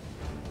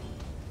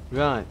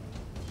 Right.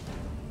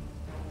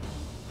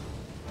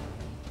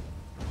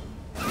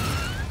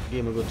 Give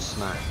him a good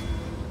smack.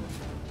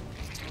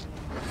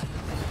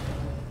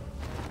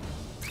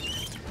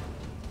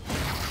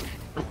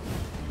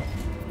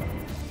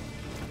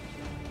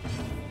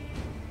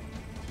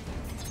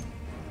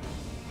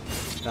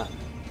 That.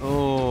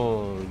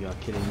 Oh, you're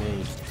kidding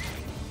me.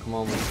 Come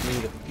on, let's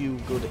need a few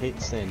good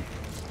hits in.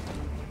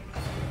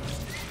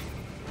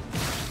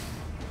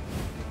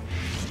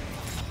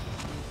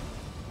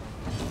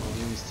 Oh,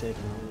 he's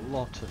taking a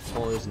lot of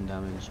poison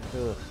damage.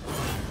 Ugh.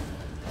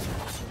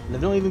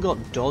 They've not even got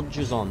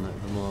dodges on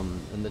at the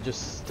moment, and they're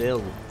just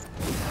still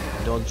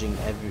dodging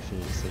everything,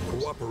 it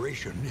seems.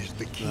 Cooperation is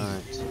the key.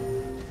 Right.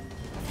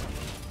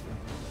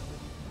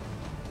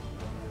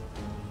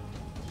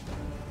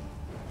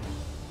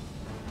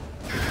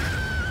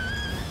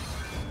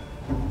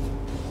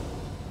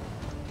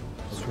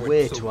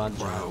 Way too agile.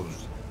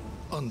 Brows,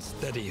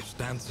 unsteady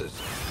stances.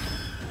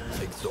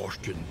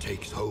 Exhaustion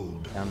takes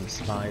hold. Damn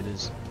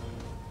spiders.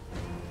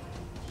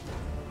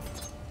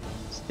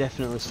 It's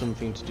definitely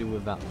something to do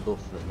with that buff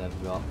that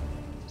they've got.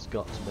 It's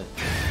got to be.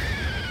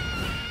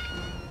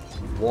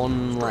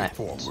 One left.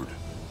 Forward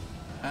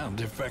and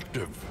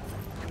effective.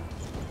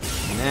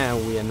 Now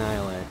we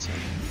annihilate him.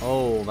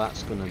 Oh,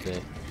 that's gonna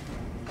be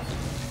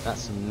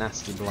That's some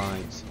nasty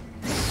blight.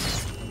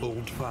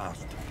 Hold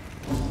fast,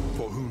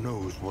 for who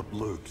knows what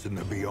lurks in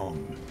the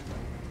beyond.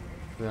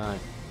 Right.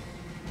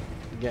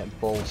 Get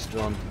bolster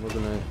on. We're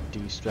gonna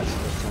de-stress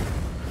a little.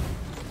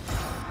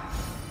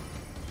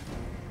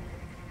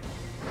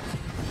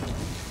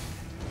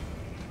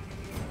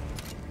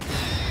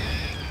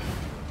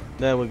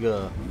 There we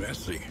go.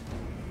 Messy,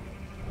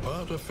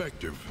 but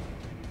effective.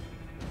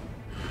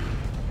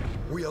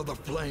 We are the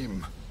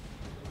flame,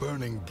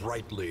 burning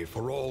brightly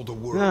for all the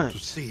world to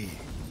see.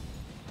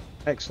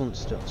 Excellent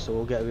stuff. So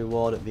we'll get a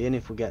reward at the inn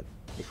if we get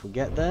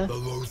there. The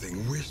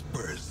loathing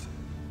whispers.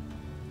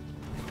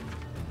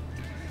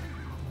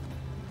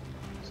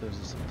 So there's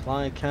a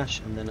supply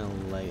cache and then a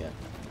layer.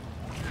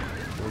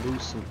 We'll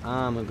lose some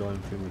armor going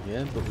through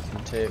here, but we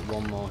can take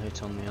one more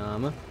hit on the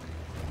armor.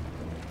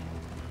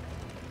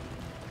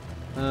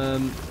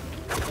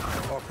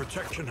 Our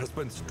protection has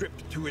been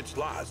stripped to its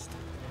last.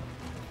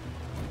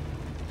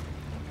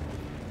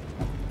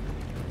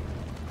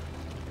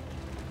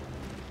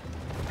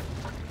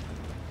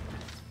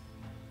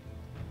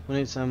 When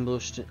it's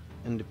ambushed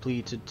and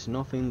depleted to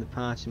nothing, the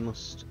party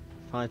must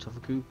fight off a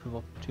group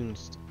of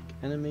opportunistic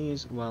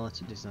enemies while at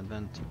a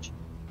disadvantage.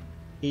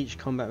 Each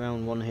combat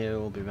round, one hero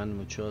will be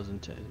randomly chosen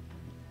to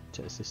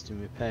assist in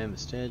repairing the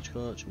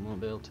stagecoach and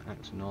won't be able to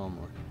act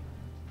normally.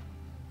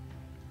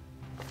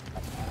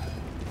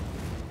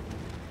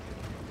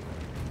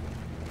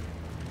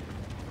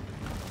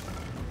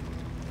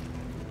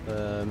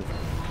 I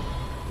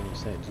didn't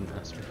say it doesn't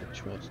ask me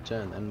which way to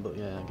turn then, but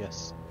yeah, I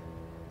guess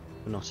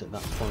we're not at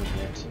that point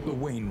yet. The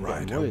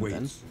Wainwright Worried,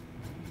 awaits,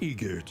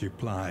 eager to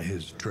ply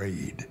his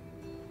trade.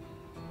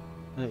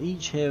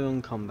 Each hero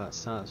in combat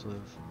starts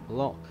with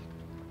block,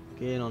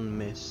 gain on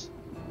miss.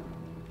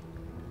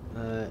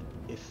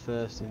 If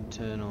first in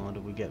turn order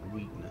we get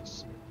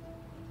weakness.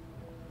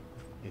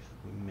 If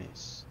we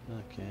miss.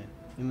 Okay.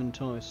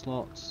 Inventory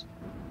slots.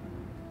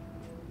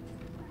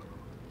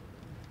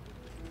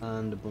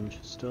 And a bunch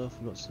of stuff.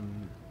 We've got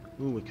some...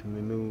 Ooh, we can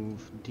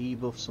remove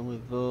debuffs on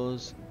with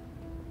those.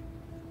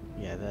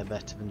 Yeah, they're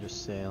better than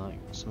just say like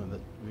something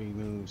that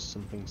removes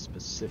something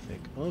specific.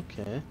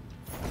 Okay.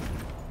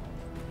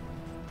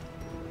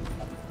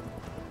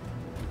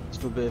 Let's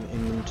do a bit of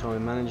inventory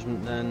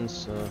management then.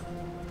 So,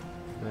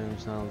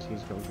 he's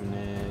got a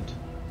grenade.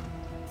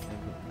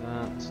 They've got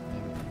that.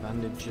 They've got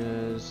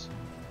bandages.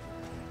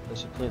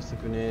 Let's replace the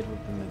grenade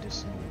with the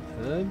medicinal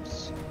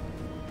herbs.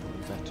 A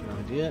better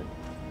idea.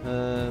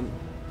 Okay,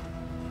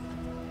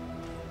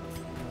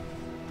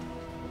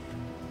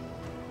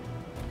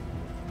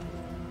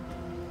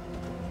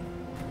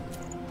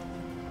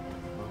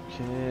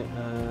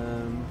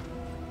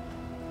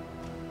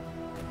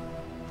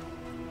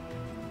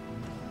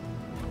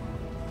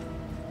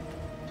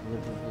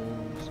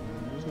 deliverables,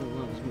 there's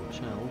not as much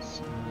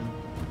else.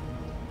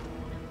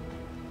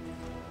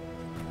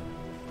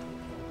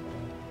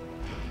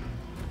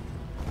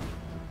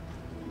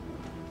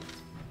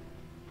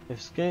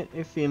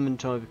 If the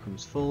inventory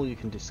becomes full, you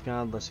can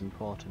discard less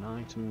important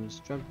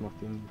items, drag them off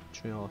the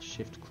inventory or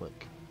shift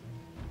click.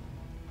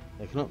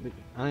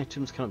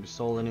 Items cannot be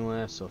sold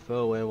anywhere, so throw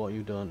away what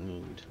you don't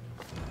need.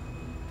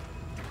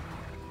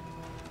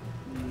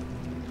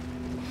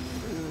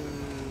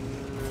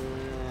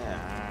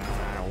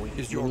 We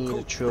need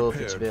a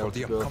trophy to be able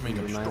to go through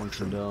the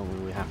mountain, don't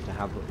we? We have to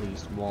have at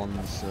least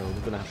one, so we're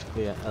going to have to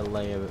clear a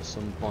layer at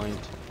some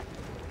point.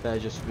 They're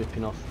just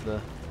ripping off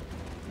the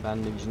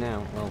bandage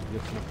now. Well,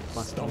 ripping off the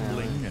plastic now.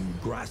 Stumbling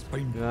and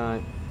grasping.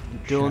 Right.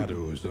 Don't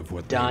of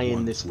what die they in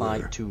once this were.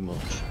 fight too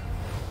much.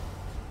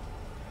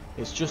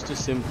 It's just a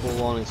simple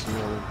one, it's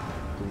no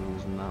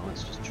ghouls and that.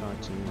 Let's just try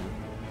to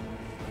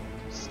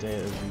stay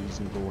at a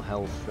reasonable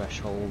health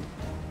threshold.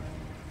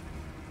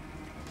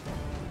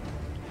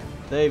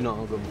 They've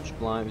not got much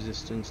blight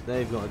resistance,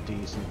 they've got a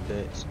decent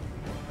bit.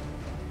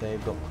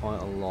 They've got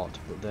quite a lot,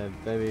 but they're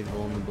very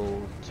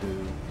vulnerable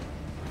to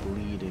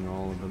bleeding,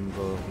 all of them,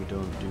 though we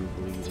don't do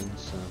bleeding,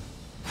 so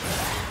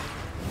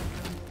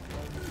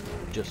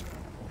just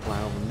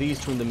plow them. These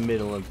two in the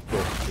middle are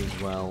buffed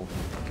as well.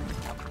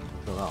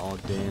 Got that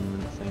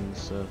ordainment thing,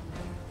 so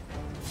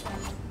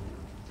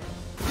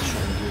let's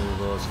try and deal with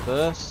those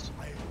first.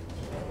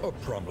 A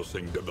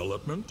promising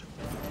development.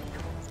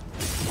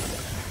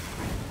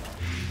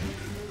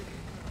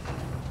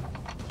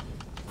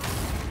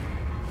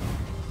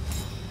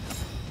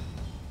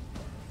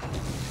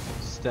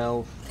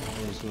 Stealth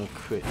is going to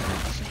crit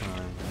next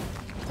time.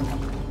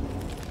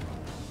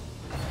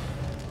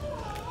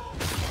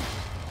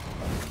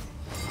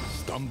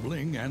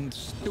 Stumbling and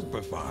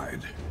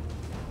stupefied.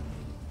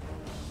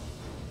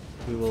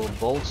 We will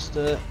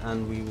bolster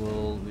and we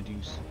will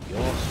reduce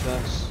your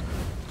stress.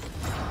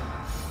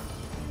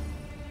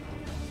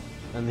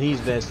 And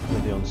he's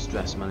basically on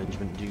stress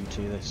management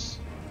duty, this.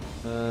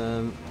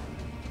 Let's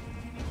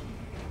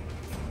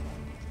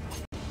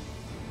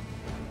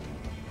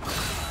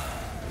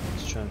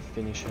try and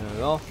finish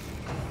her off.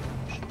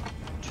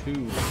 2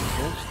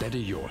 people. Steady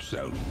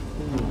yourself.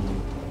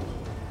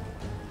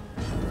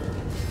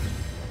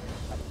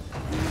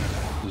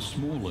 The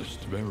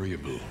smallest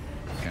variable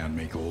can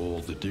make all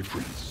the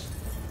difference.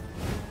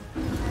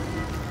 Oh,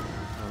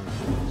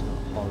 it's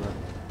not horror.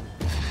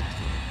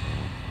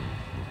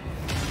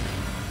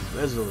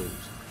 Resolute.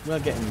 We're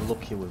getting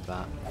lucky with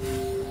that.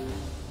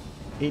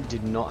 It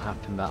did not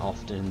happen that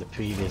often in the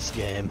previous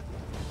game.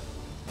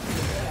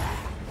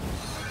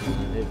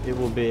 It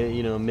will be,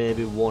 you know,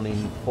 maybe 1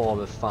 in 4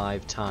 or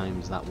 5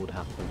 times that would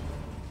happen.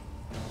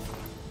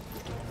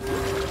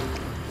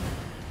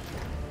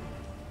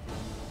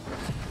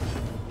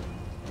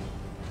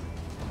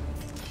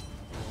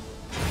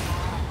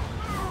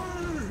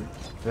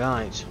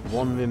 Right,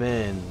 1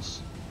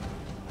 remains.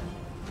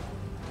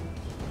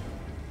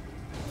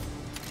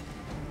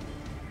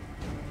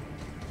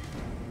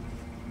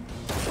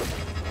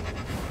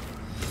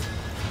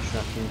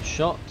 Tracking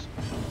shot.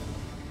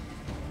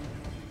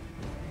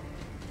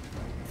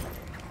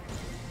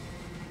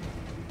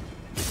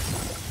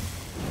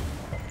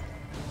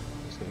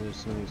 Let's get rid of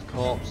some of these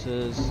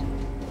corpses.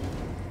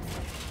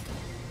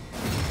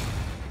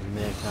 And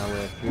make our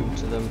way through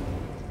to them.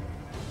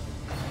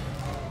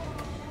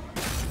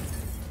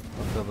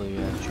 I'll probably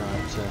try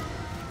to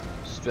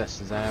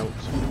stress us out.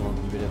 We want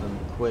to get rid of them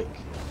quick.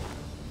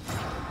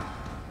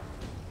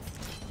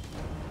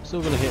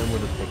 Still going to hit him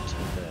with a pick to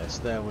the face.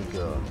 There we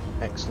go.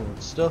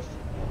 Excellent stuff.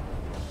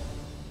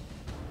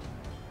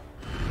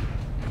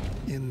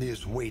 In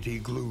this weighty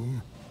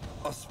gloom,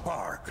 a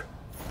spark.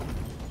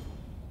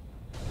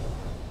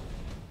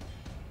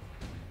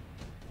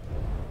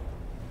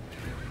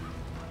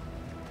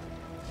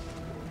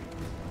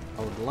 I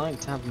would like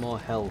to have more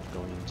health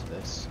going into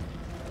this,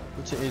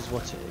 but it is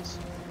what it is.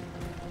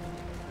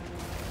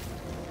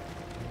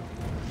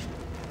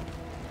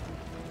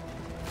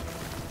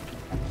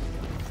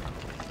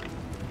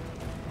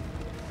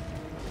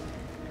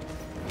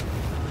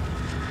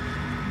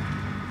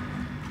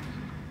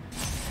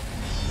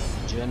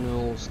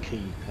 General's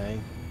Keep, eh?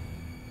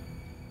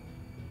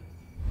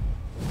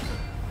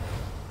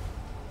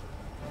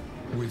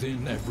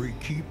 Within every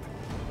keep,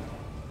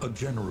 a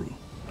general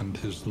and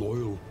his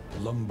loyal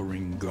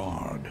lumbering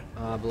guard.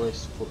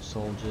 Arbalist, foot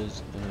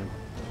soldiers, and a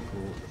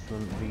go at the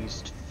front.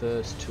 These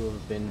first 2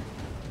 have been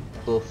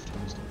buffed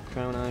with the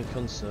crown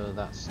icon, so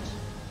that's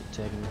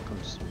taken into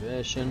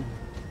consideration.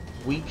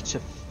 Weak to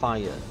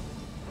fire.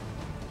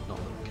 Not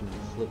that we can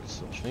inflict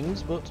such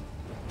things, but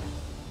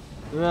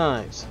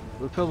right.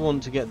 We probably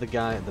want to get the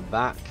guy at the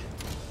back.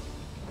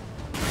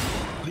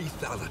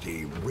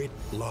 Lethality writ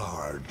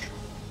large.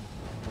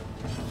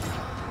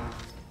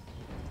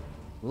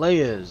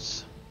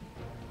 Layers.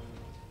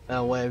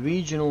 Where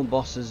regional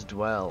bosses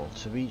dwell.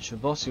 To reach the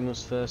boss, you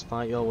must first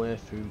fight your way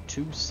through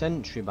 2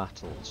 sentry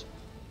battles.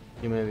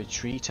 You may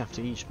retreat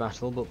after each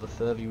battle, but the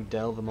further you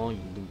delve, the more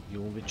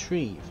you'll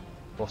retrieve.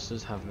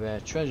 Bosses have rare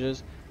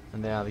treasures,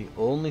 and they are the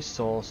only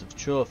source of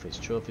trophies.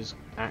 Trophies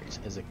act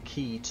as a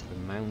key to the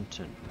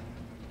mountain.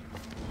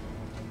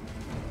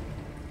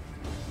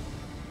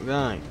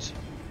 Right.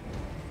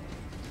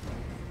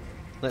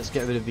 Let's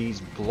get rid of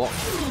these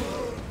blocks.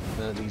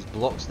 These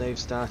blocks they've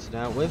started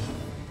out with.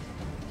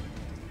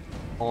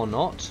 Or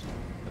not.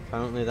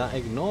 Apparently that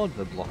ignored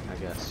the block, I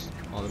guess.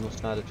 Or they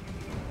must have added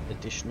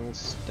additional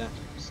stacked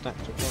up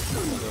blocks. I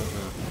don't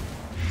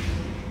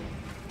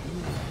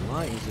know.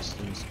 Light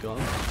resistance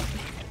gone.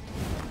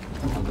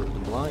 And the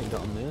blight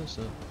got on there,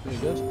 so pretty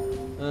good.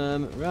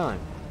 Right.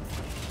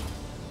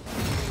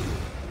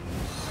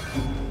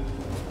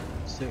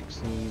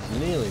 6, he's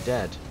nearly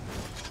dead.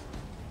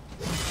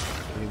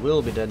 He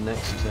will be dead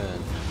next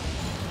turn.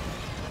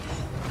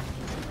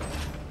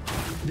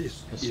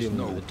 This is Assuming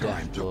no the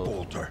time death to blow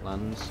falter.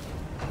 lands.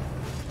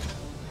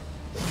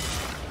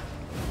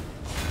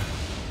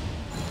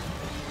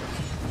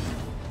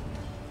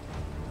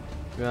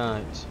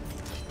 Right.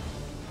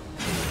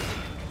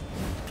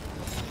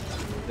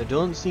 They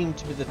don't seem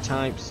to be the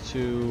types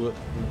to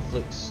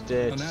inflict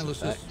status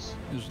Analysis effects.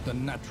 is the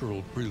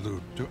natural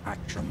prelude to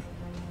action.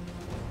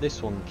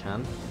 This one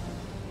can.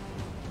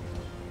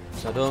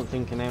 So I don't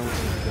think an ounce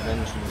of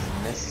prevention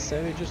is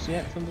necessary just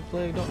yet from the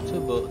Plague Doctor,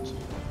 but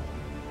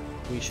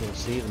we shall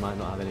see. They might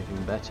not have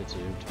anything better to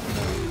do.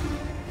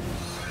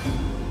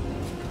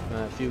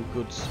 Right, a few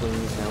good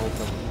swings now, I'll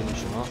probably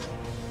finish them off.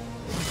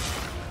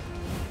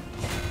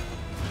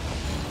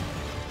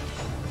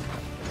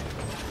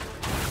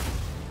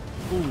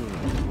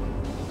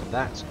 Ooh,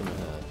 that's gonna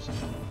hurt.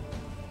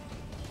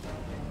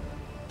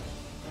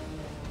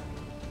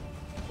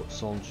 What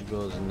soldier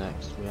goes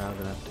next? We are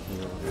gonna have to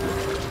heal him.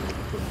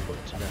 Couldn't put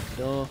to that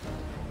door.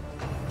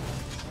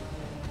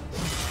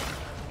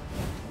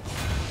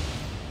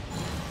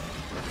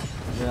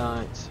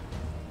 Right.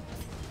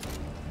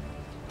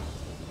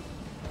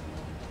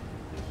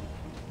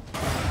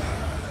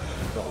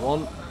 Got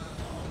one.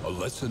 A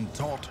lesson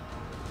taught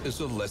is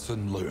a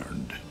lesson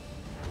learned.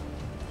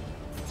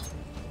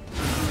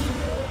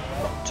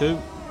 Got 2.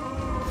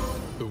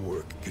 The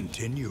work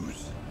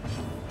continues.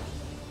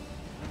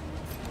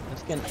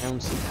 Let's get an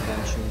ounce of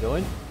prevention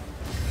going.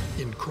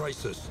 In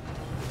crisis,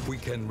 we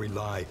can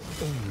rely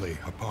only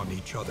upon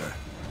each other.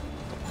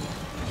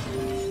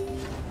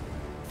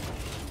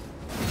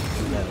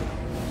 Together.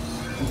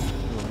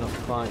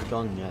 quite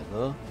gone yet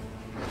though.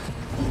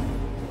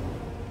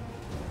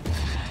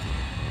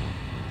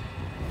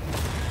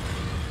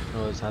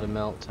 Oh, he's had a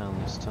meltdown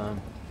this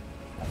time.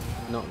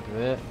 Not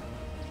great.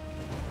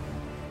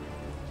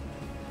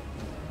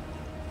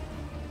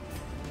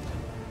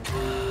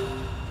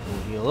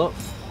 We'll heal up.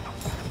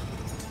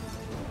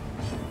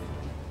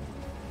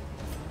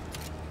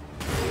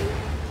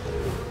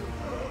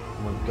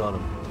 And we've got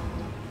him.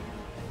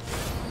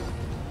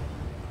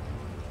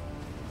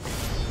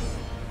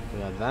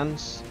 We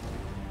advance.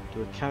 Do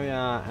we carry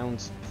our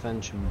ounce of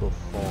prevention buff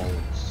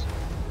forwards?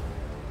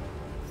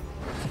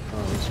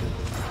 Oh, this would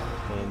be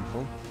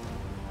painful.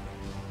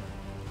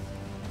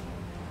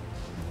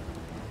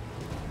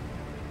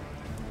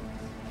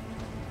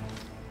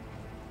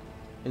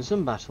 In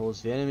some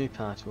battles, the enemy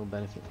party will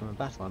benefit from a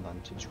battle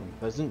advantage. When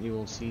present, you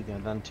will see the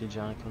advantage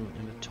icon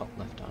in the top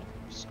left icon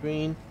of the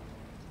screen.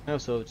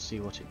 Mouse over to see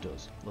what it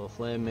does. Low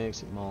flame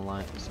makes it more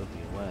likely, so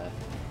be aware.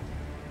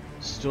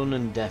 Stun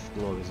and death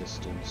blow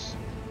resistance.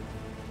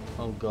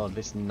 Oh god,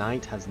 this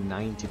knight has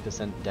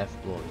 90% death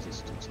blow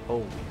resistance.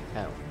 Holy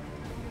hell.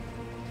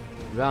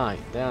 Right,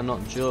 they are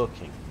not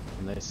joking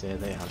when they say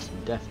they have some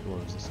death blow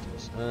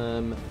resistance.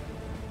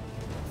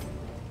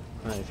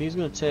 Right, if he's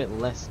going to take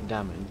less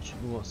damage,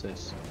 what's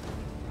this?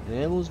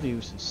 Enables the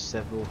use of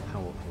several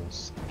powerful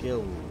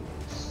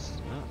skills.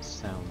 That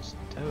sounds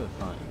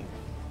terrifying.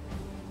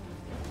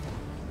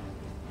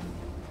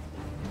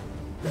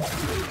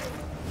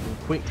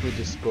 We'll quickly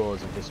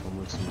dispose of this one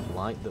with some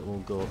blight that will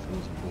go through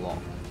his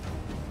block.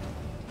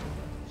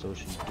 So we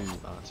should do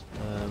that.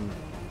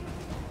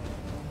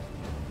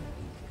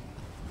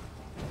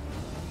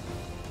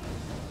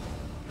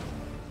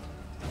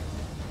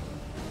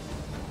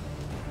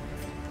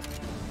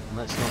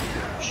 Let's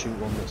not shoot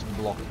one that's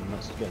blocking,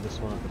 let's get this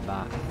one at the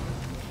back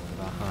of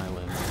our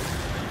highwayman.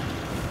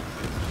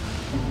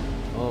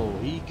 Oh,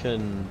 he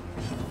can...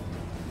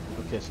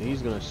 Okay, so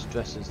he's going to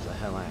stress us the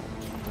hell out.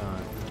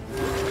 Right.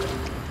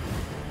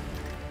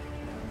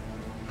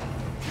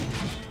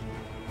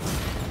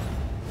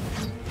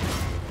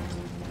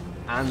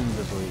 And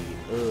the bleed.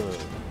 Ugh.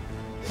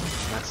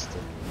 Nasty.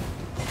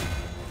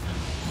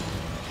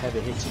 Heavy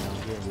hitting,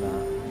 I'll give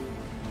that.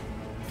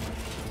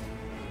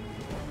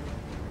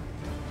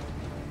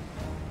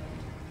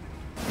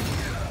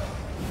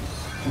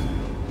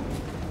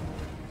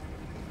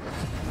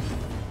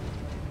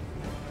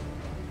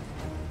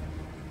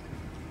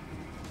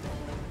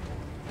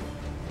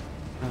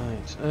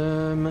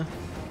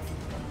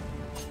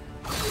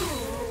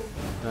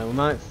 We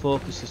might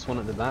focus this one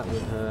at the back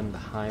with her and the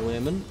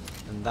highwayman,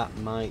 and that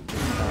might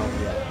just about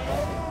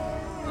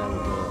There we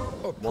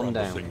go. One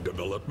down.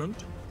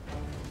 Development.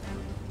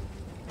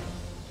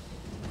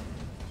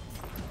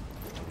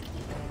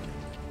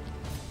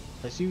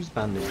 Let's use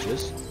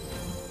bandages.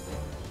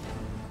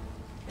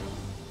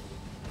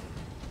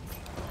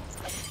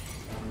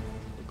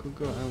 We could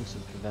go ounce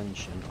of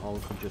prevention, or we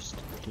could just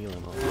heal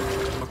him up.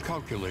 A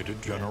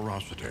calculated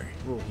generosity.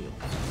 We'll heal.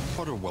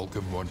 But a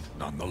welcome one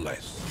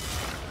nonetheless.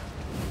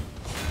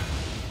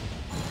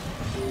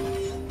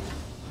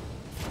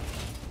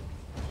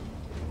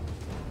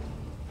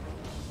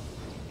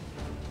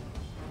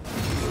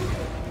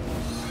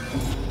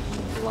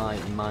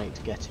 Blight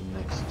might get him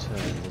next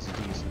turn, there's a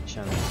decent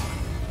chance.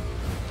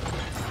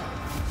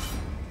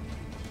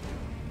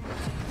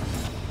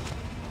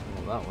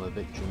 Well, that was a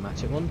bit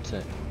dramatic, wasn't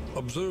it?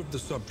 Observe the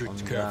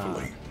subject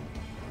carefully,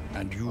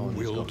 and you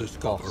will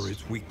discover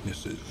its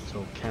weaknesses.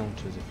 So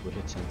counters if we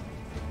hit him.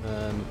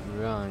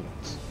 Right.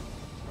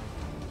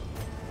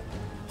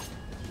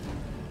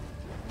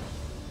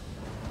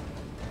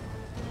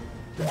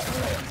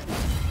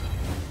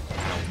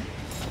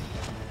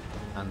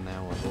 And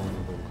now we're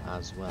vulnerable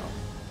as well.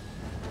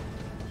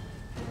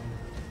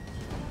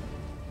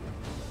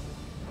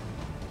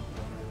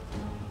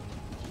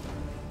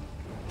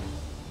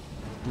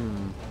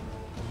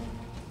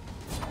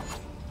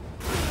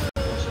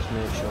 Let's just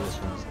make sure this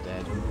one's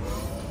dead.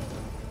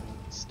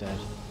 It's dead.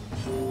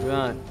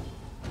 Right.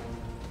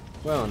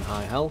 We're on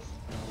high health.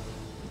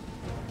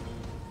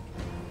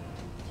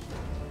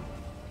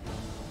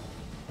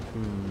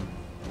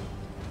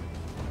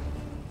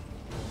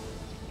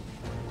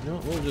 No,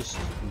 we'll just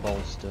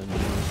bolster and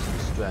use some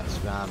stress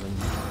rather than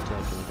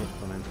taking a hit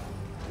from him.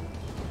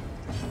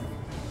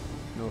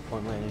 No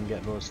point letting him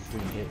get those 3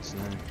 hits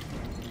now.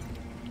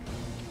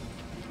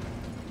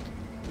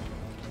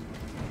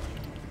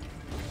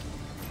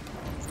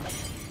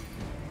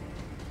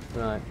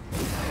 Right.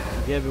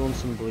 Give everyone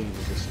some bleed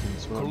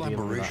resistance. We won't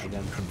deal with that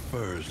again.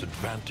 Confers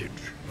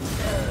advantage.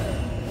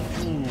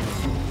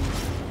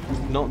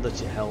 Not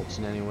that it helps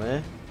in any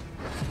way.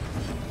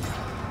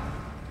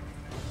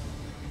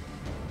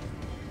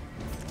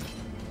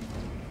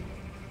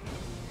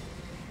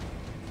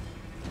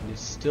 You've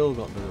still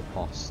got the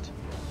riposte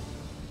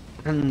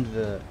and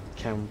the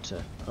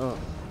counter. Oh.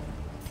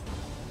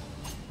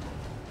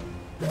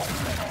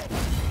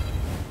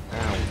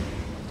 Ow.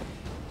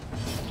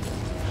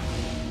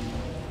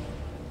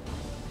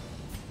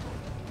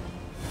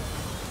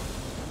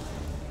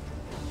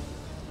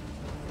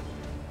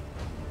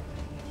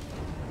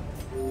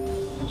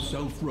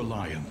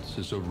 Self-reliance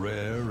is a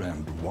rare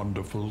and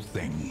wonderful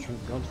thing.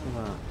 Thank God for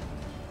that.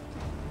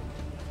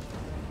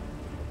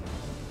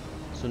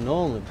 So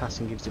normally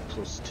passing gives you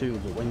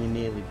 +2, but when you're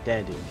nearly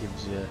dead it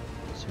gives you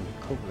some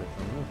recovery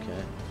from.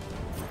 Okay.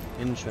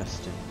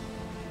 Interesting.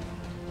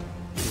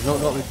 He's not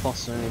got me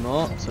Foster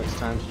anymore, so it's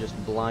time to just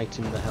blight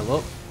him the hell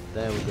up.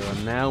 There we go,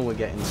 and now we're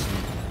getting some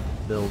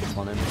build up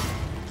on him.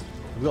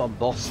 We've got a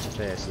boss to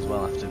face as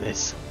well after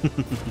this.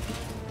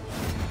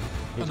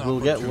 It will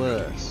get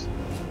worse.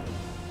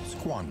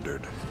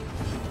 Squandered.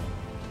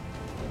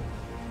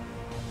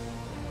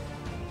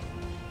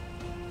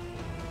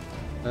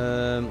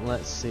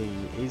 Let's see,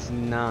 is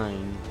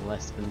 9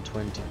 less than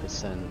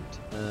 20%?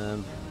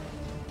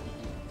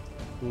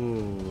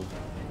 Ooh.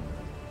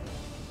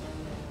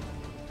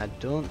 I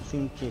don't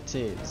think it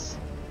is. It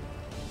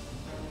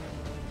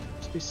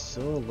must be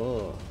so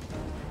low.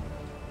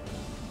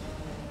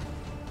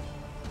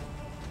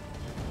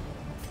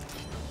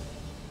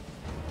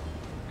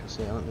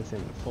 See, let me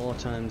think. 4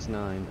 times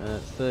 9,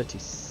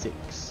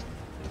 36.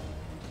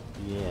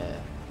 Yeah,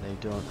 they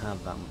don't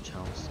have that much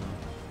health, so.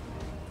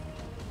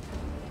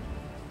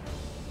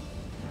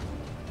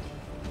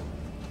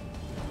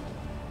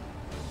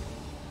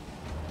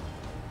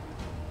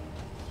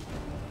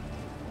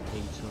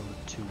 Over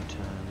 2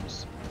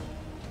 turns.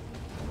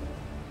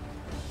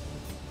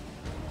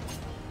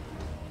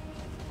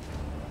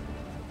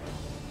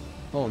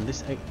 Oh, and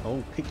this pick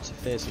to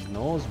face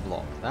ignores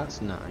block.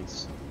 That's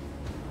nice.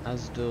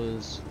 As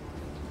does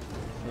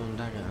Phone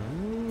Dagger.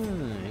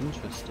 Ah,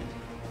 interesting.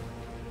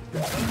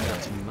 Keep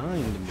that in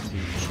mind in the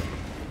future.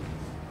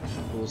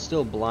 We'll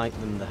still blight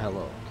them the hell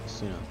up.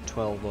 Because, you know,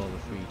 12 over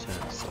 3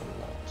 turns is a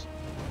lot.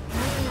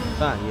 In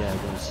fact, yeah, I'm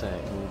going to say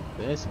it will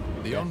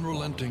basically. The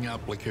unrelenting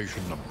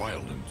application of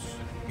violence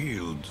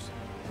yields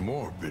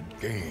morbid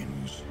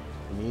gains.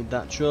 We need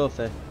that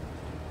trophy.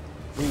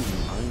 Ooh,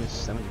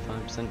 minus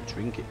 75%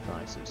 trinket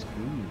prices.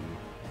 Ooh.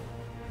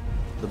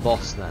 The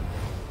boss then.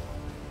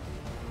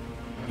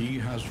 He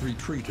has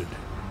retreated,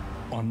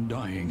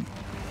 undying,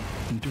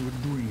 into a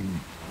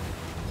dream.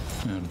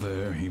 And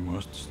there he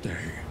must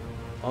stay.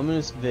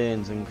 Ominous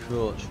veins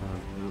encroach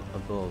from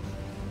above.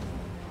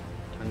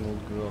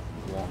 Tangled growth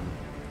 1.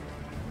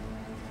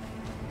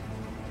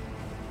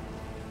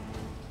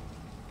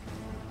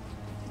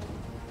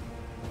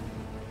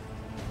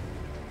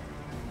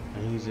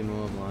 And he's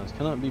immobilized.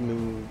 Cannot be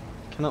moved.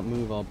 Cannot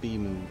move or be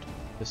moved.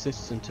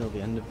 Persists until the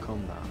end of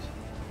combat.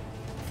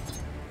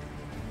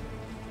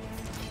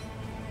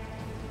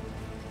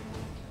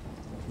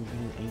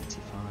 Even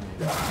 85.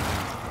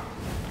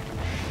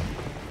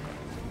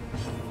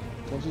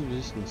 What's his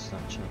resistance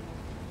stature?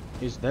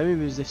 He's very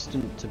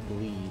resistant to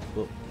bleed,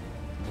 but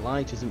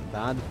blight isn't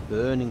bad.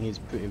 Burning is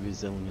pretty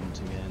resilient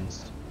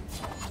against.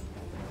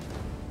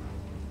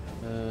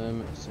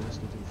 So this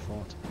will do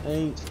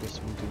 48. This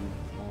will do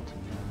 49.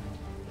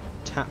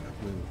 Tap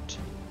root.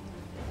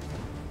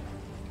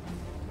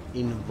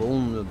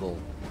 Invulnerable.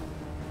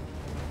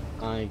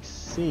 I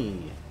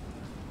see.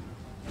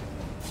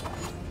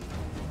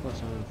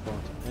 What's on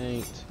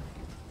 48?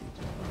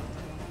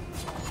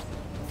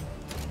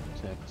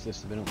 Yeah, because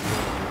this has been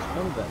upgraded. It's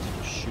probably better to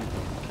just shoot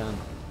what we can.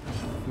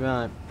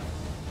 Right.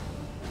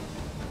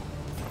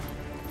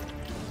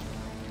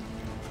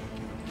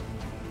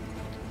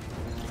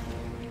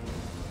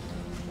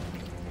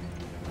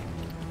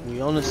 We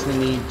honestly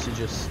need to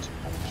just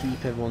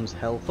keep everyone's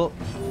health up.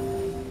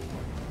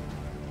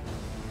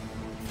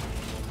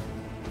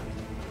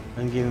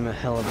 And give him a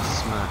hell of a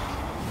smack.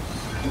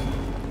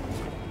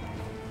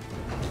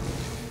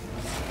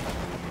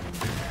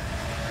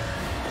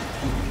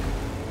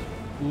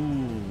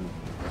 Ooh.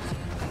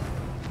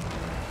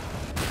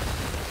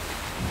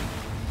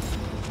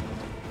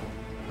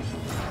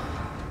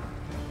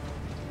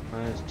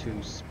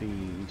 -2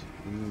 speed.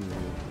 Ooh.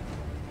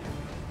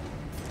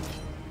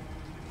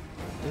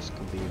 This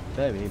could be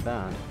very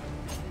bad.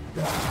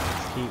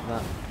 Let's keep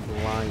that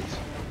light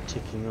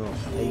ticking up.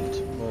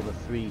 8 over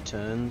 3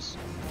 turns.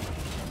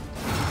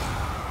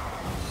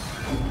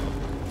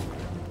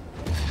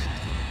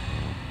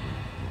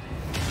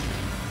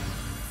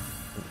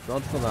 Thank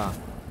God for that.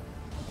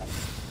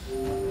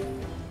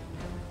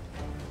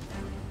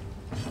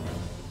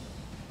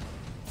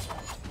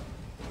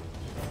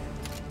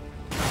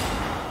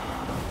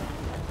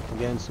 We're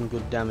getting some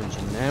good damage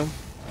in now.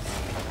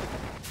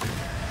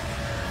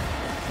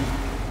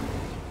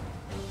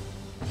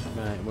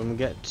 Right, when we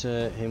get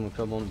to him, we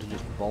probably want to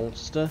just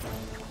bolster.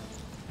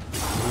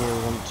 Here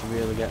we want to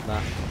really get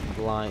that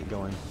blight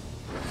going.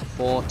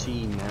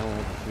 14 now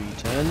over 3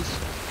 turns.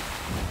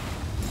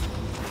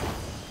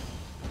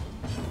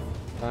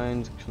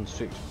 Bind,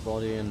 constrict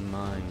body and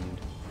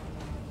mind.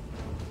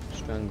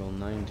 Strangle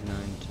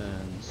 99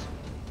 turns.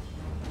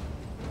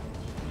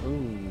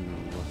 Ooh.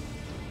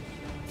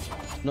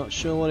 Not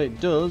sure what it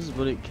does,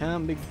 but it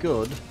can't be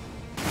good.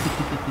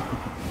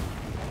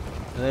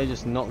 They're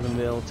just not going to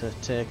be able to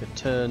take a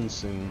turn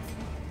soon.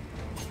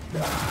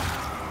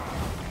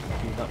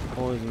 Keep that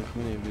poison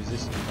coming in,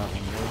 resistant that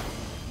one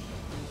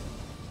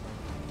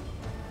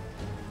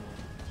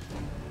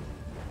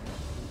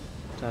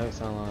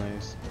Tyrant's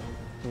allies.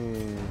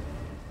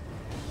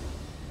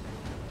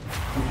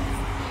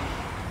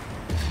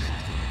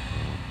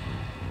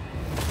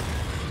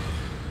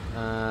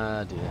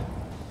 Ah dear.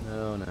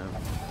 Oh no.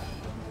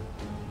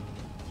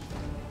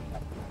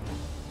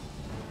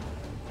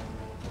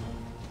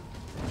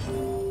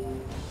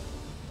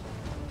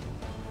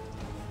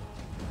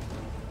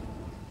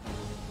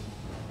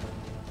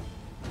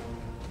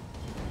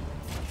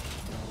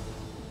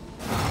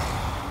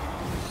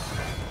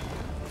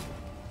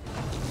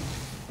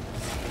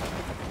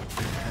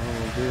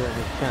 Do what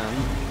we can.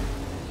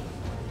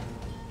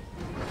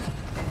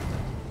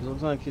 It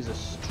looks like he's a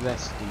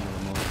stress dealer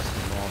more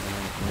than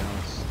anything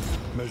else.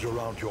 Measure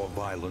out your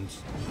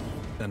violence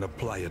and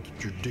apply it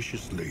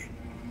judiciously.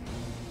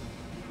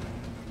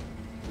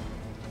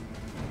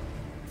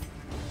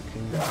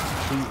 Can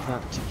keep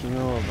that ticking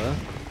over.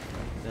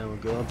 There we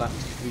go, back to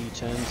 3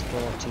 turns,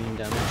 14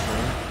 damage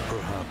now.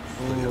 Perhaps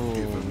they have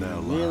given their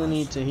last. Really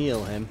need to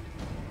heal him.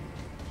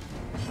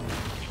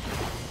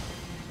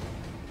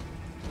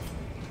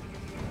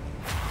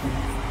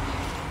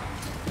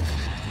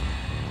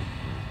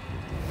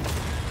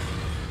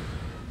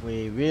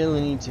 We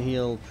really need to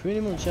heal pretty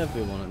much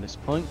everyone at this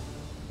point.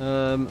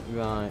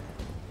 Right.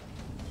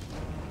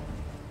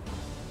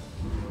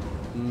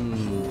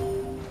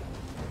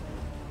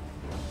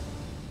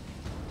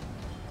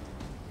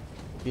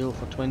 Heal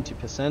for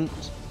 20%.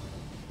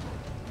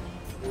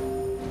 Yeah,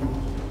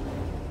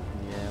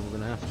 we're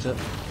gonna have to.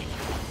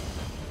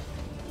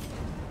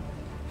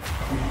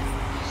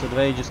 So do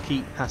they just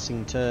keep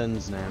passing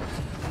turns now?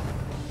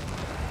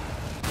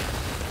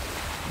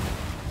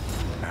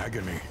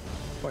 Agony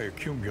by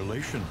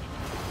accumulation.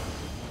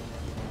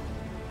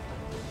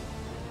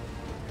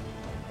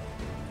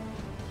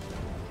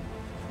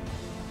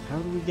 How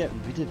do we get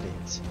rid of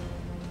it?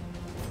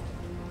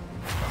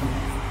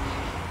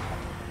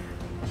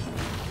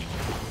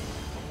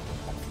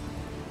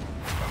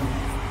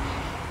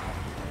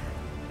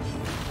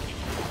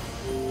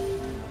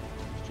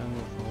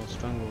 Strangle 4,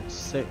 strangle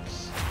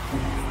 6.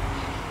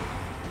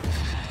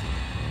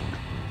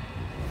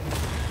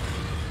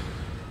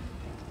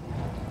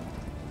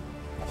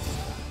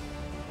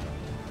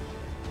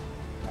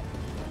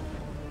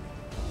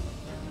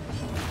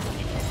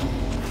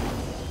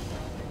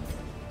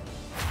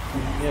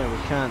 Yeah, we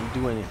can't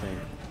do anything.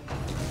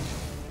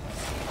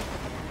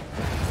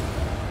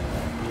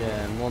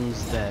 Yeah, and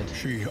one's dead.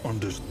 She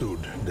understood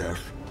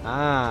death,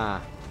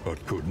 Ah,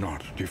 but could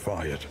not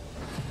defy it.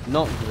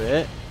 not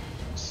great.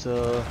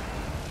 So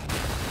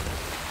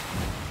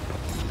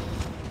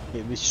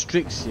it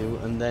restricts you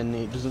and then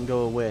it doesn't go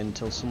away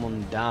until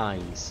someone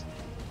dies.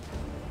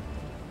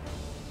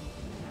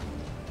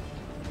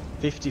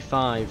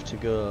 55 to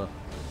go.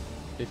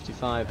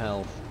 55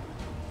 health.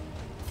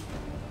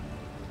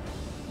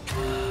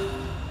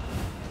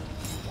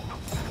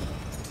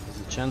 There's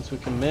a chance we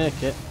can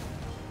make it.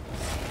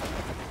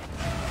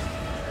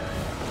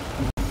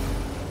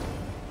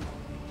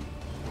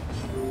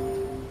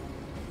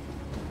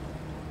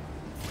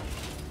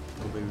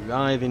 We'll be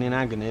writhing in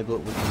agony, but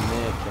we can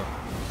make it.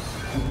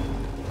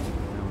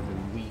 Now we've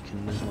been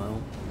weakened as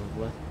well.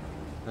 Lovely.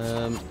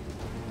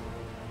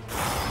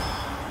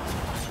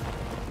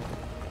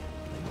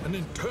 An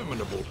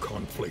interminable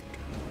conflict.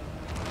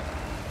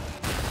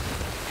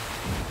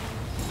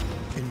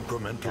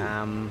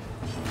 Incremental,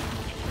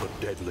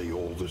 but deadly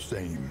all the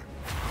same.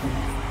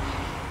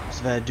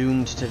 So they're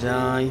doomed to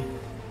die.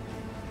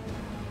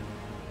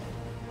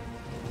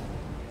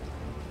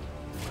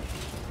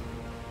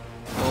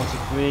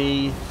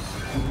 Three.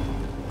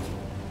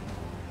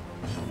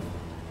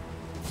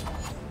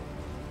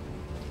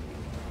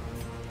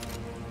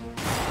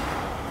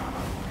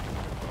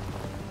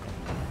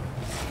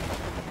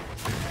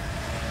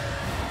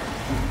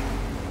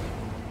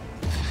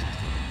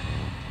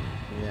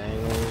 Yeah,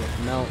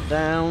 he'll melt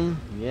down.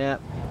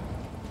 Yep.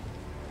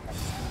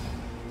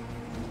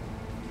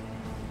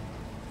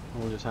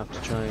 We'll just have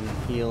to try and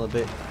heal a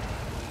bit.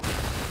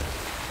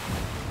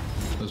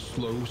 The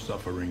slow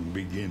suffering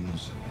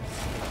begins.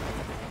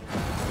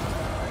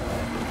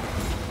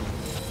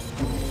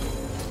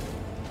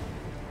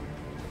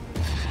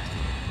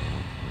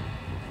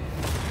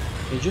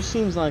 It just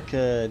seems like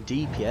a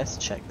DPS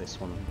check,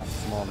 this one,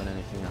 more than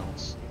anything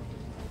else.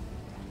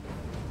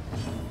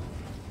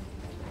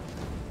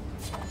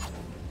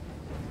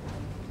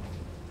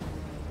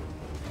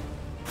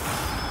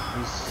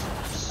 He's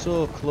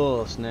so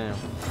close now.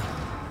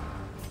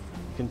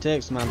 You can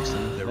take some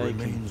absinthe. There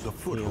remains a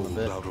foothold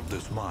bit. out of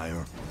this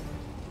mire.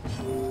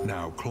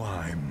 Now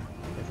climb.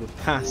 If we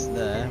pass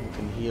there, we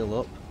can heal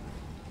up.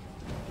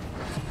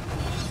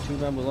 It's too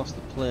bad we lost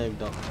the plague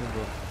doctor,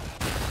 but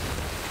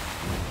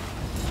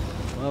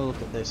we'll have a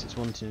look at this. It's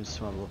wanting us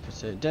to have a look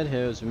at it. Dead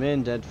heroes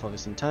remain dead for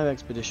this entire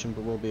expedition,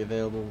 but will be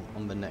available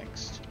on the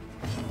next.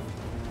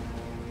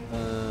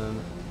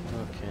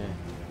 Okay.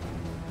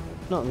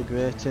 Not the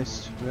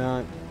greatest,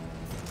 right.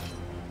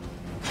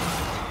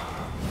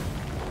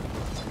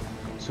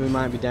 So we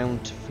might be down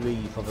to 3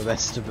 for the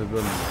rest of the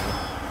run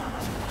now.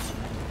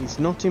 It's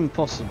not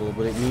impossible,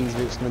 but it means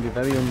that it's going to be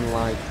very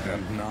unlikely.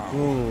 And now,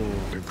 Ooh.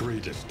 the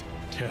greatest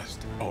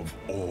test of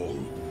all.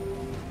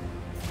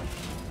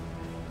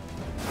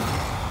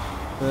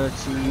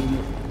 13.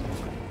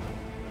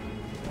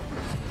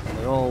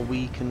 They're all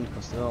weakened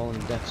because they're all in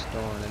death's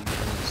door and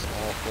everything's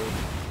awful.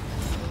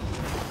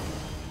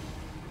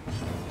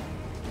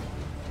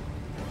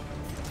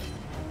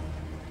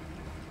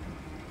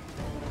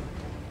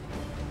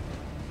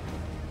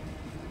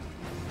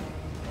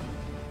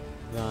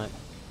 Right.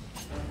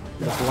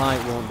 The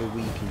blight won't be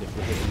weakened if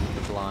we hit him with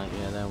the blight.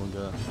 Yeah, there we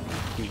go.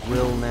 He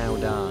will now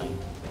die.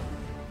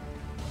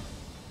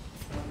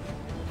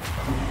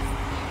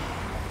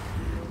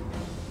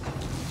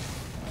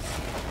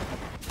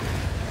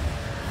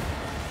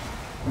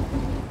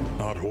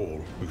 Not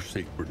all who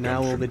seek redemption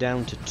Now we'll be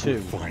down to 2.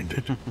 will find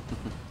it.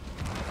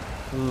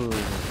 Ooh.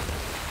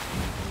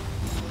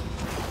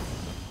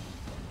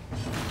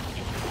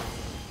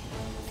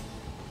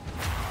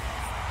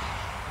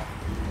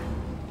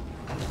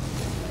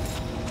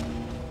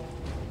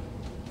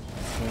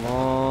 Come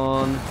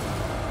on.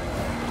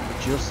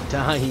 Just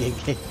die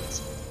again.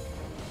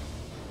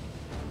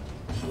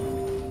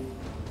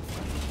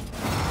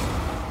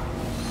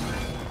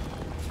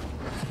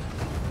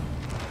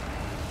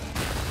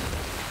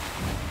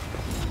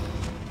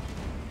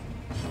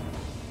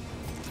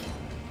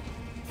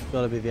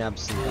 Gotta be the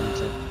absent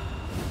hunter.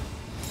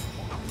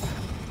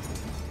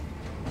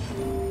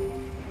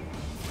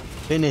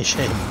 Finish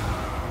him!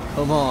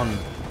 Come on!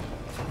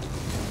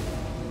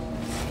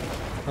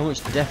 How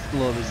much death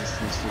blow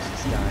resistance does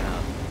this guy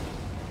have?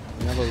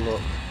 Have a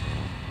look.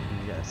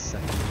 Let me get a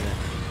second here.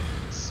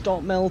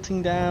 Stop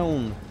melting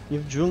down!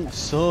 You've drunk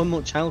so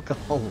much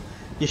alcohol.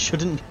 You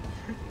shouldn't.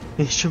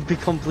 It should be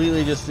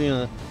completely just, you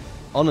know.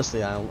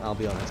 Honestly, I'll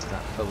be honest,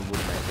 that probably would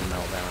make him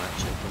melt down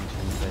actually,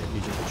 if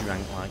you just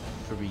drank like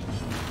 3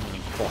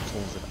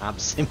 bottles of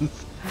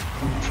absinthe.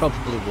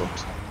 Probably would.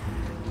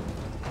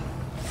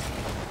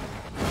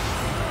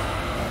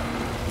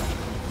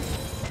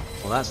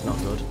 Well, that's not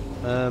good.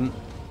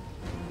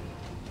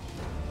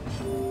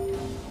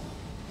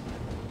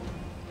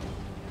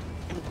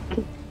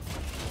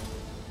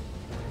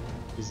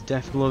 His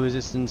death blow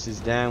resistance is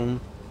down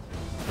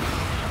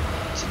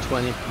to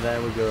 20.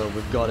 There we go,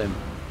 we've got him.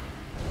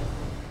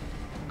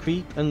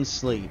 Creep and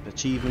sleep,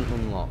 achievement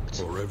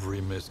unlocked. For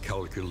every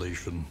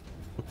miscalculation,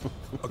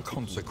 a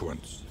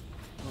consequence.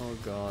 Oh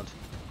god.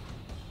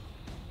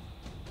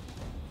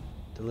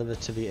 Deliver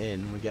to the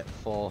inn, we get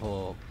 4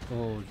 hope.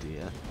 Oh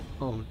dear.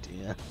 Oh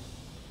dear.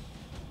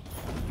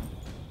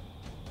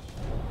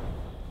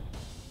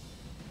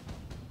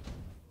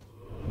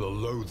 The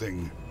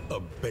loathing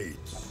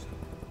abates.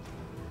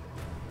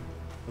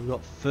 We've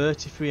got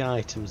 33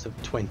 items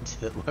of 20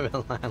 that we're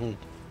allowed.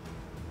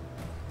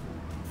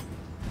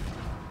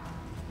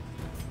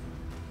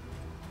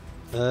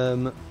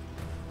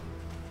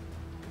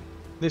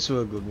 This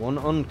was a good one.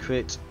 On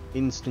crit,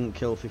 instant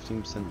kill,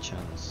 15%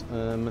 chance.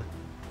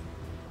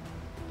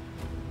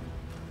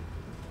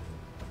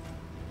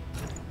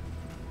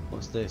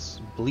 What's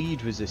this?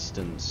 Bleed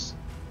resistance.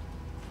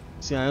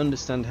 See, I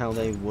understand how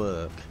they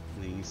work,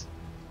 these.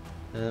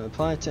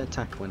 Apply to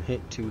attack when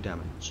hit, 2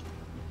 damage.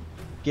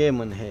 Gain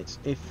when hit,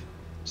 if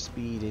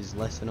speed is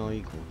less than or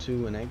equal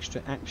to an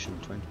extra action,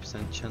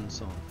 20%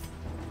 chance of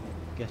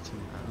getting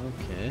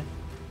that. Okay.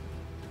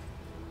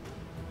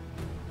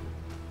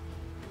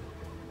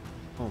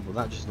 Oh, but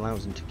that just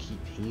allows him to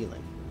keep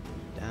healing.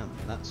 Damn,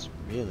 that's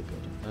really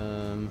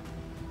good.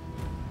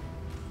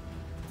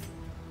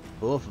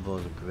 Both of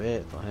those are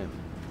great for him.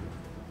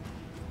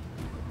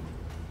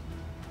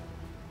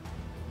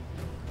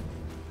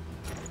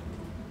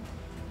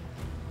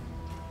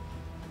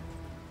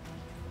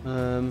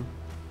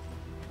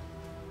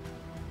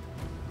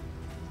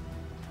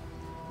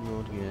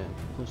 Would get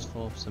plus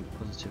 4%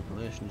 positive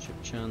relationship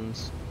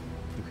chance.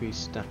 Increase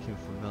stacking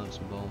for relics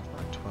involved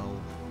by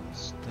 12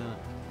 stack.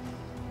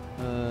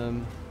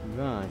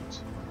 Right.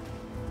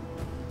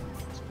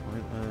 That's the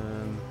point.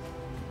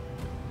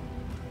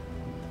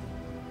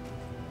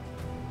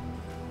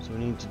 So we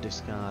need to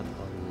discard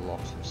a lot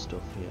of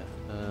stuff here.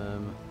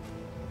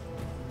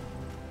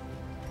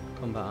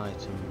 Combat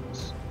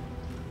items.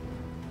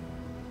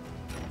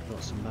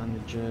 Got some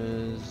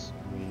bandages.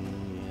 We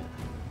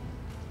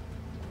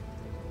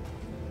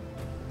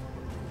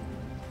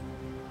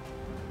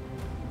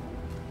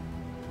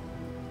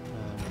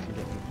can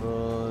get the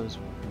bows.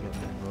 We can get the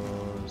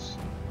bows.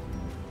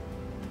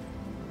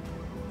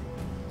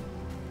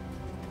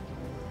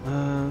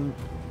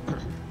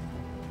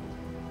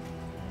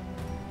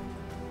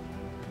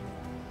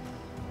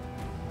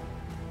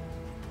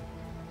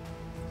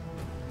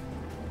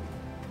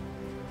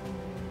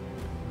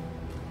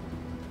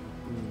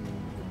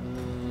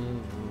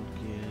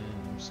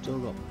 Still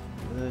got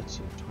 30 of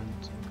 20,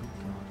 good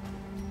god.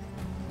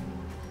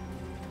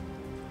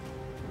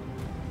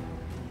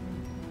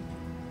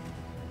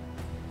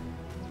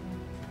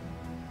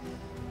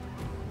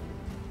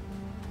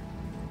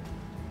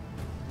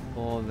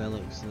 Four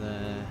relics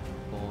there,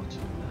 40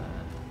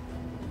 there.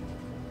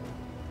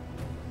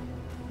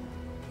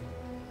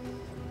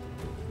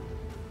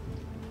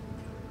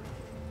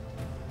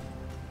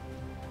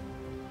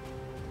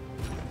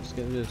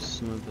 Let's get rid of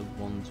some of the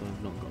ones where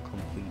I've not got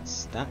complete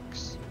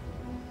stacks.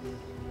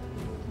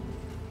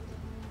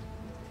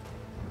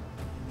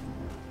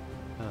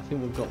 I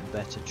think we've got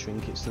better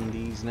trinkets than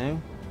these now.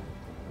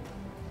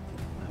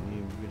 We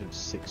need rid of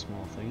 6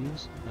 more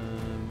things.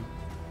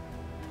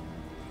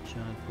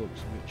 Charred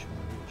books, ritual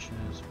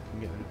riches, we can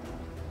get rid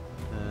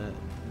of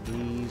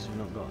these. We've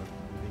not got a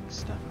big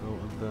stack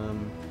of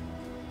them.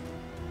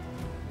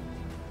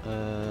 5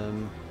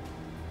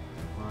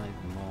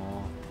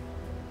 more.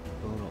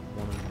 We've only got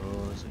 1 of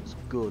those. It's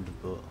good,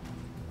 but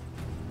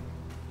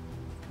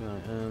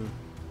right.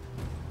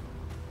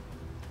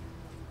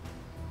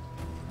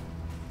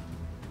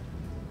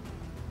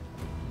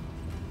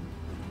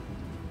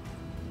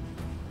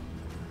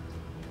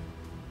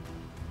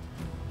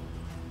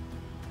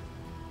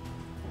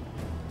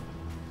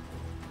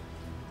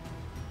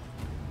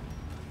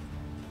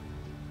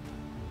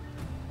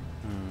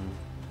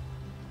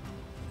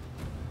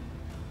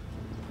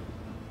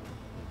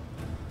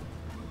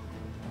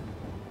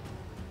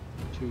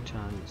 2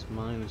 targets,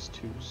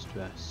 -2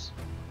 stress.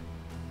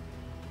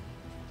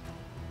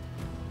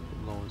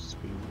 Lower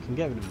speed. We can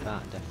get rid of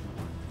that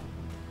definitely.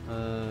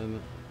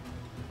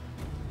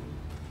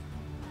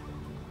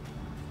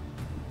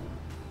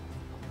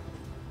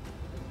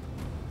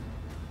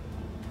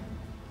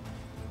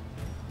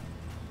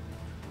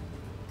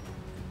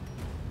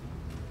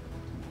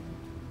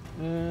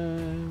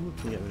 We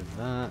can get rid of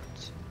that.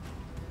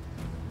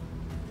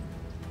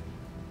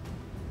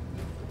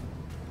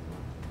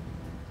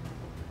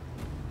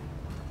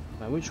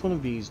 Which one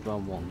of these do I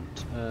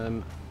want?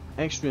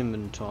 Extra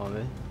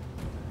inventory,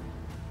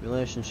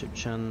 relationship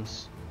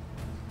chance,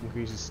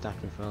 increases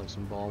stacking for Alex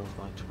and balls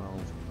by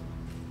 12.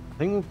 I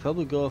think we'll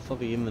probably go for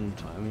the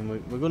inventory. I mean,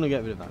 we're going to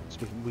get rid of that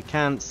because we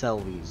can't sell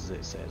these, as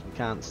it says. We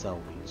can't sell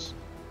these.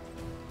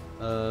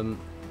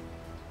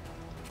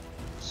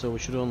 So we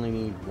should only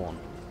need 1.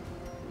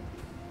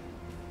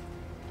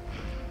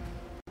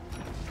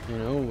 You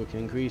know, we can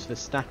increase the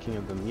stacking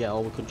of them. Yeah,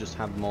 or we could just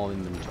have more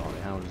inventory.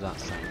 How does that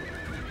sound?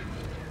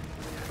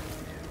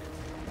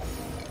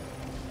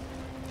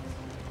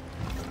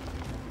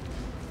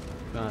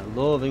 Right,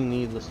 loathing,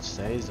 needless to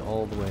say, is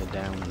all the way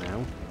down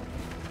now.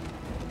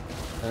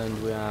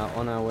 And we are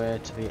on our way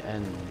to the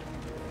end.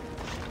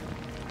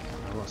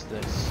 What's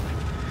this?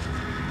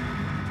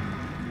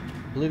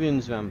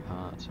 Oblivion's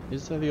Rampart.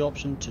 Is there the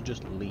option to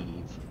just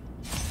leave?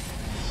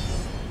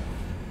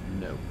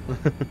 No.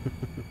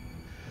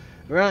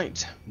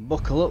 Right,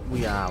 buckle up,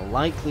 we are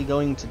likely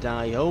going to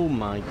die. Oh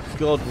my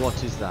god,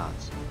 what is that?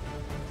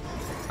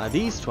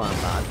 These two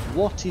aren't bad.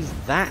 What is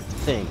that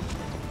thing?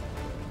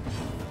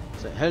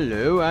 Say,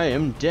 hello, I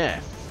am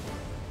Death.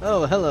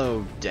 Oh,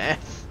 hello,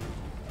 Death.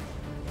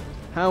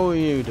 How are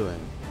you doing?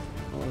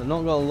 Oh, they've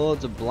not got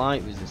loads of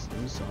blight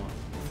resistance, so...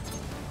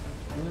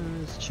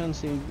 there's a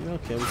chance he...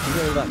 Okay, we can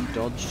get rid of that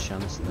dodge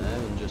chance there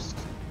and just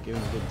give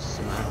him a good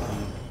smack.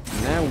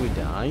 And now we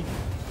die.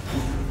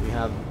 We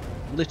have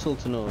little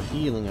to no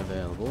healing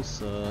available,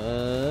 so...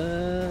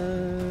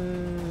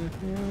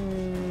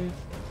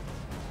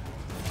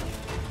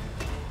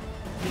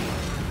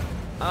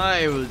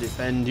 I will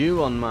defend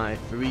you on my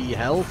 3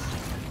 health.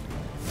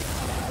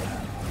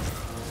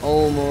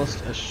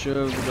 Almost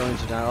assuredly going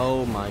to die.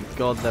 Oh my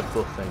god, they're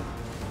buffing.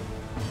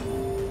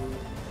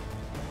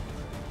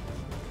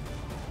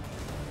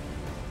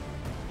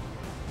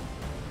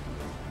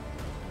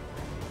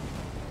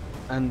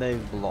 And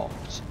they've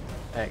blocked.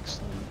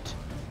 Excellent.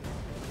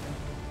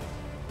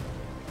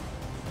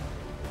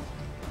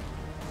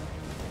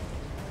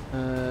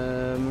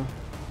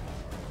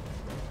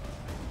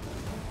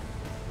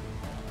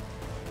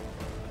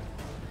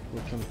 We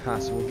can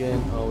pass. We'll get.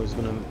 Oh, he's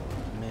gonna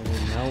maybe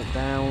melt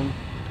down.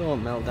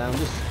 Don't melt down.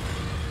 Just.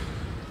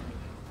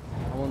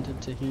 I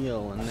wanted to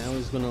heal, and now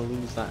he's gonna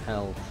lose that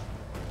health.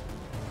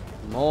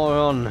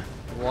 Moron!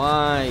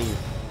 Why?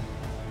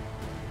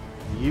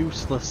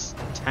 Useless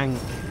tank.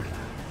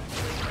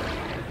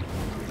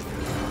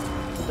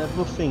 They're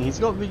buffing. He's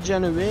got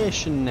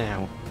regeneration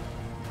now.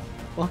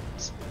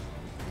 What?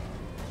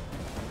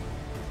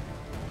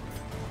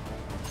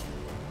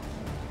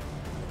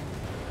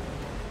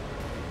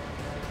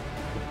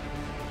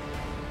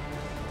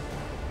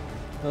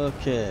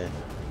 Okay.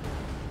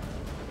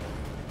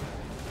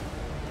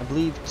 I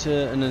believe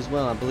and as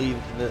well, I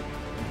believe that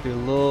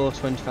below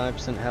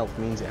 25% health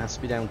means it has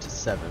to be down to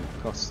 7.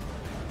 Because,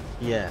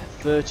 yeah,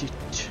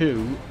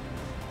 32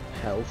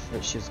 health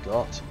that she's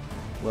got.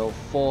 Well,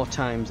 4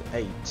 times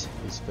 8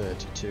 is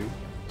 32.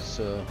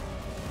 So,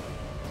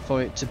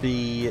 for it to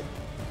be,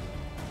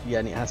 yeah,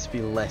 and it has to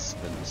be less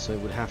than, so it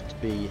would have to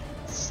be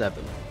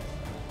 7.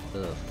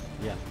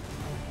 Yeah.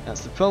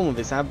 That's the problem with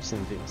this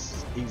absinthe.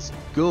 It's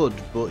good,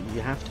 but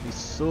you have to be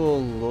so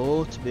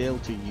low to be able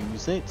to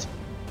use it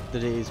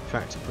that it is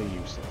practically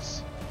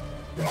useless.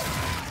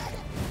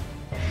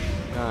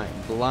 Right,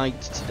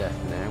 blight to death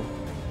now.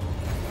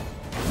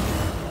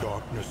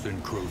 Darkness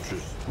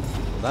encroaches.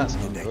 Well, that's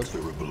not good.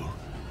 Inexorable.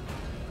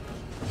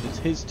 It's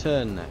his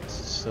turn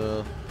next,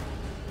 so...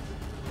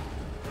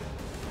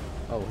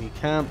 Oh, he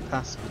can't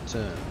pass the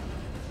turn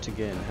to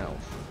gain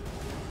health.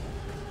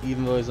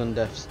 even though he's on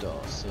death's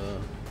door, so...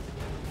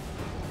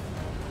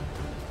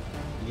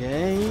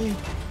 Yay!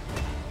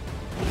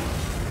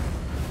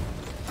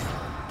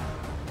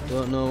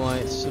 Don't know why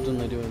it's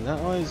suddenly doing that.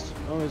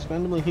 Oh, he's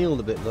randomly healed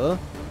a bit though.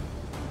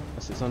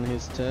 Unless it's on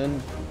his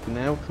turn.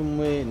 Now can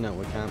we... No,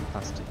 we can't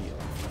pass to heal.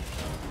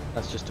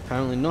 That's just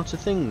apparently not a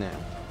thing now.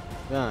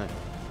 Right.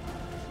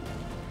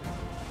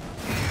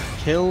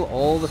 Kill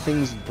all the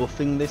things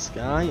buffing this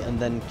guy and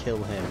then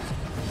kill him.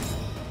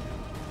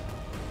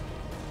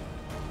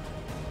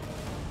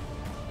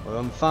 We're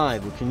on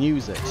 5, we can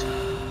use it.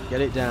 Get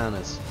it down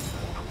us.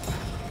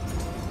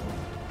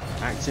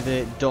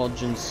 Activate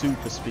dodge and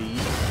super speed.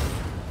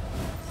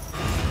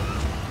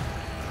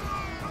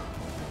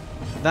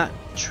 That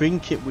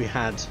trinket we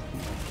had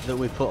that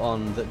we put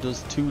on that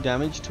does 2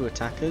 damage to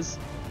attackers,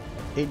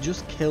 it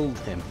just killed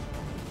him.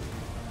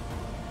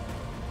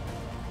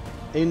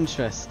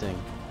 Interesting.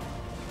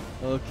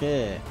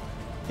 Okay.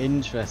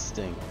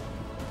 Interesting.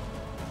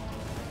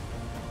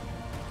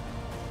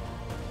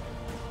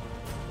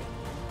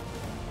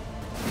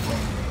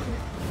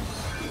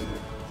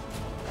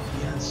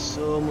 He has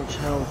so much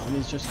health and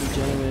he's just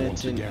regenerating.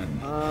 Once again,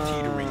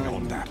 teetering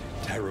on that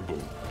terrible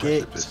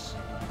Git. precipice.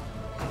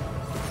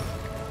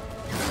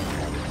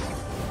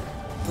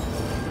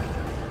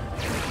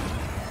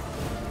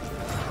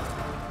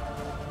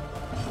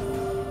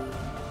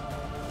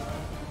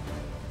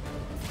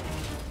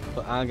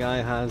 But our guy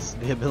has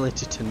the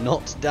ability to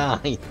not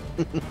die.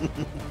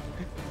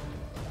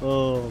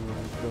 Oh my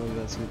god,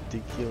 that's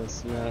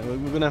ridiculous. Right, we're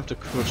going to have to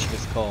crush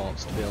this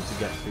corpse to be able to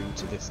get through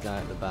to this guy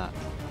at the back.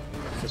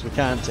 Because we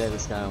can't take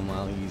this guy on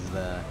while he's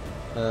there.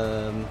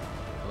 Oh,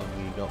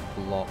 we got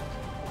block.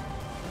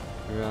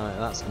 Right,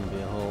 that's going to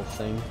be a whole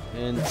thing.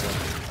 Enter.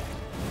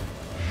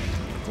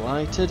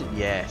 Blighted?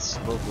 Yes,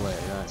 lovely.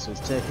 Right, so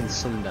it's taking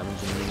some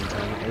damage in the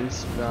meantime at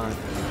least. Right.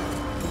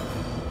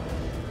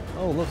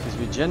 Oh look, he's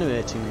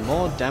regenerating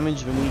more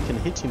damage than we can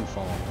hit him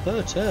for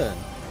per turn.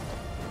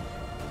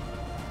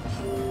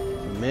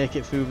 If we make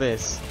it through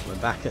this, we're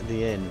back at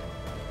the inn.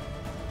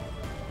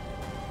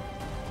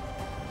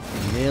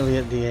 We're nearly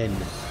at the inn.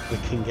 We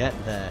can get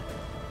there.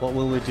 What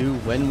will we do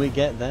when we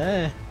get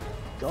there?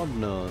 God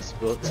knows,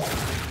 but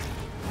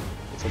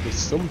it'll be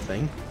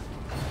something.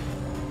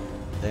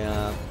 They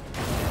are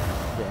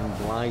getting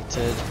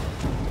blighted.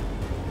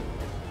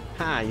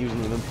 Ha!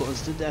 Using them and put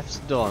us to death's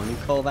door, and you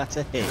call that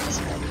a hit?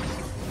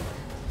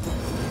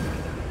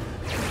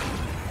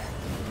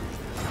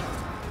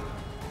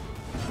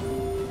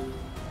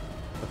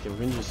 Okay, we're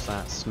going to just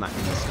start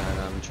smacking this guy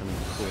down and trying to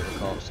clear the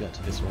corpse to get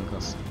to this one,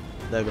 because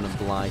they're going to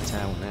blight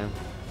out now.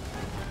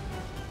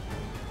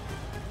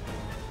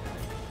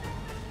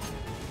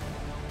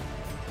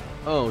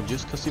 Oh,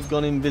 just because you've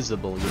gone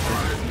invisible, you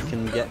think you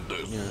can get,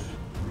 you know,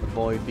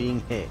 avoid being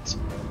hit.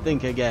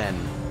 Think again.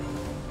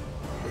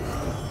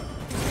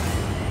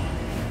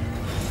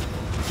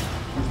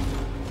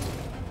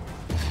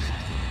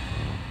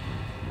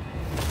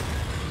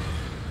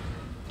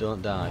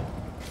 Don't die.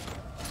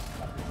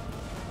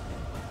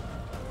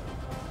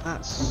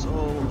 That's so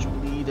much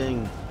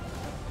bleeding.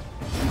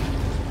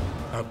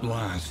 At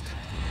last,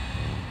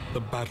 the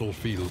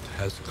battlefield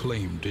has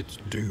claimed its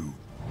due.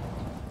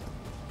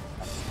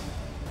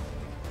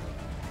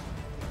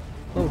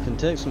 Well, we can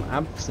take some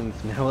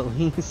absinthe now at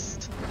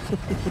least.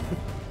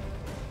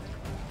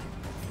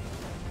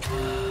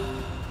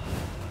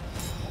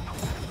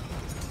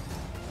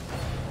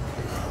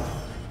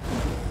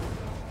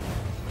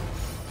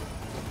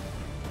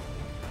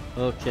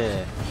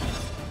 Okay.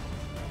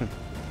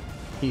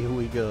 Here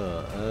we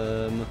go.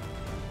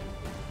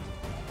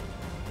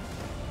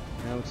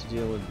 How to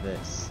deal with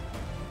this?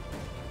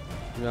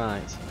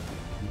 Right.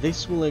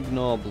 This will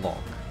ignore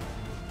block.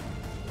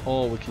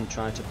 Or we can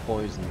try to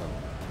poison them.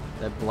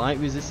 Their blight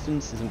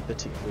resistance isn't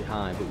particularly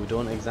high, but we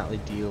don't exactly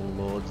deal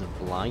loads of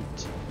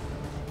blight.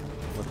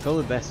 We're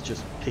probably best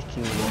just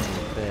picking them in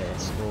the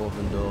face over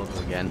and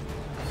over again.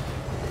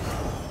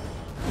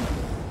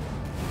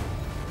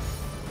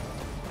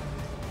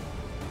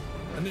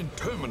 An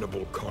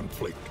interminable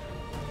conflict.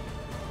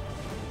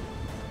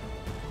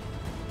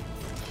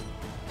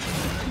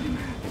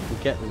 If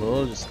we get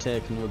low, just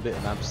taking a bit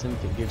of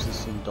absinthe, it gives us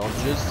some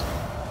dodges.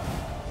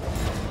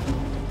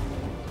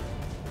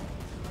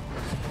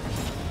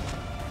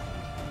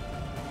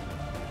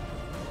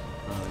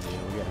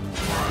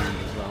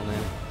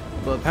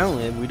 But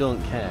apparently we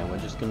don't care, we're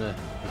just gonna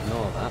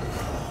ignore that.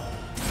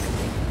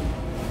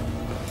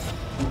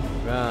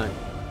 Right.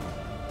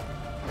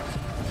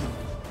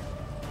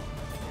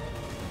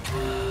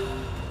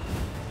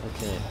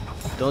 Okay,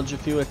 dodge a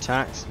few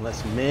attacks,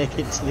 let's make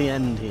it to the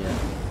end here.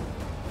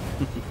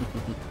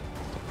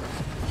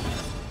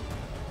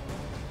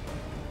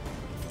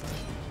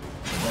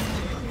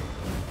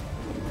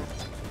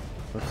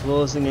 We're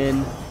closing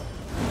in.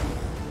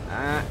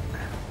 Ah.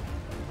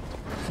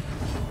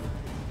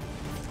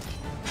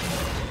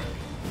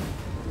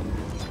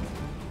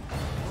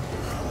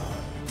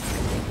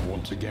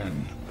 Once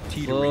again,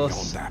 teetering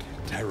Close. on that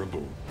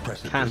terrible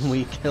precipice. Can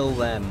we kill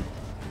them?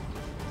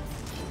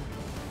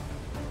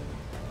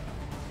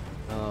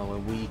 Oh, we're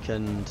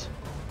weakened.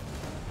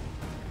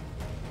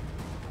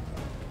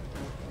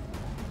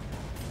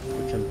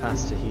 We can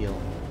pass to heal.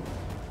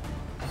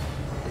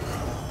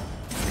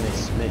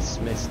 Miss, miss,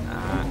 miss.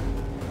 Ah.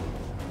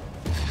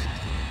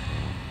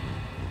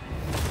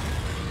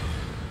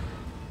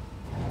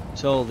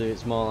 Told you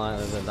it's more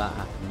likely that that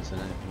happens than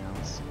anything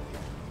else.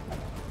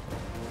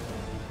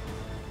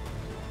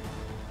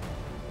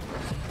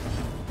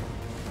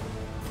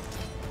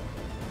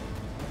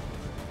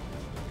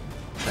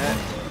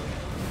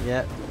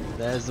 Yep,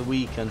 there's the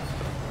weaken.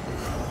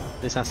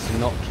 This has to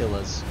not kill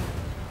us,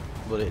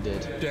 but it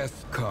did.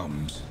 Death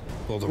comes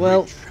for the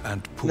Well, rich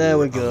and poor there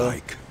we go.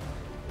 alike.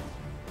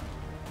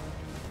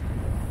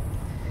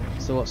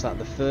 So what's that,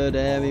 the third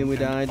area we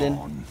died in?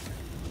 On,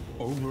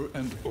 over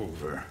and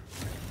over,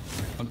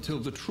 until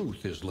the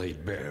truth is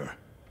laid bare,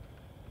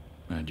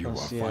 and you are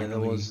Yeah, finally there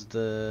was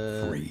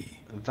the free.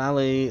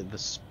 valley, the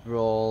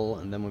sprawl,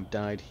 and then we've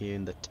died here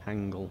in the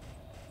tangle.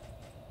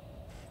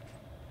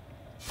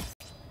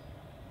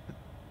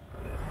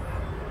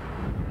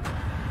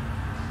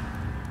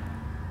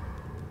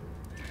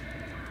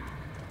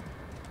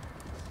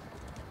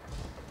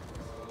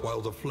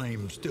 While the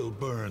flame still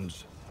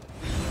burns,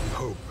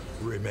 hope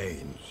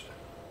remains.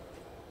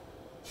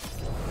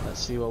 Let's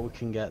see what we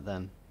can get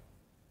then.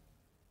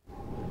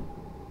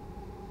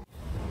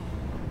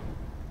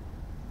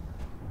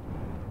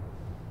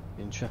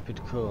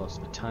 Intrepid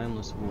coast, a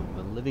timeless wood,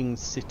 the living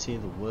city,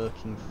 the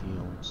working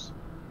fields.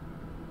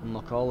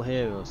 Unlock all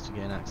heroes to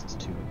gain access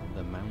to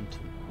the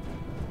mountain.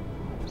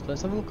 So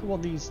let's have a look at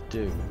what these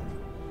do.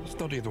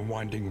 Study the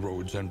winding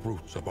roads and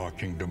routes of our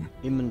kingdom.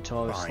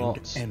 Inventory Find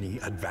slots, any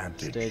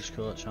advantage.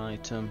 stagecoach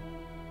item,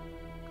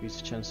 increase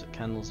the chance that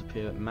candles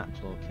appear at map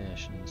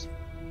locations.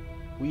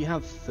 We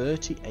have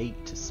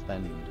 38 to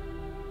spend.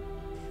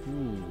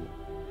 Ooh.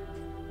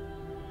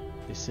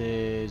 This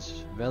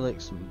is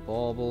relics and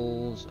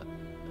baubles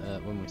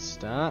when we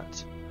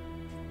start.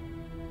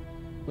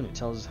 When it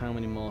tells us how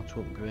many more to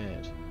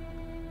upgrade.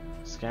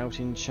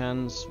 Scouting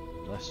chance,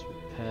 less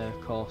repair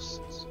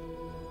costs.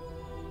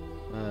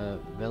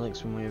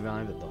 Relics when we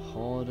arrive at the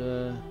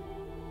Hoarder.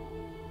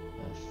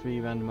 Free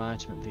random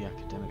item at the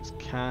Academic's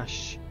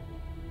Cache.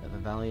 At the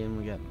Valiant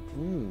we get...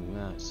 Ooh,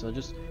 right, so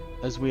just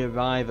as we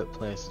arrive at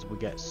places we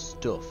get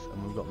stuff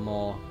and we've got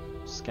more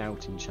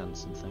scouting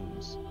chance and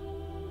things.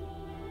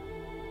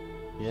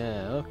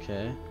 Yeah,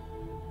 okay.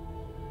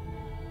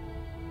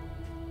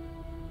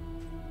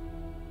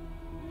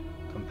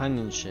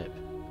 Companionship.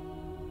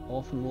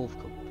 Orphan Wolf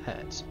Cub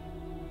Pet.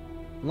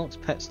 Unlocks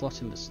pet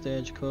slot in the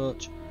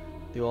stagecoach.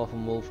 The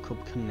Orphan Wolf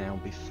Cub can now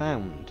be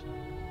found.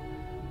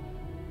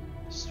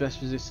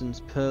 Stress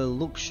resistance per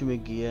luxury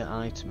gear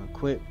item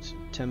equipped.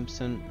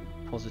 10%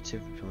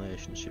 positive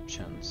relationship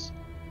chance.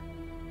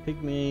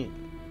 Pygmy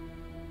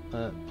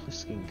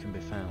Pliskin can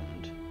be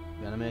found.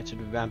 The animated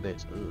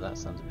rabbit. Oh, that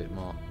sounds a bit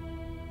more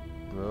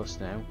gross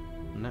now.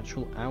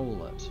 Natural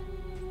owlet.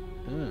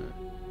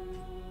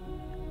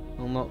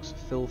 Unlocks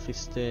filthy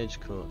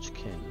stagecoach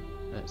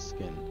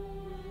skin.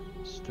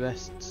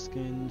 Stressed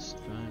skin,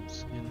 striped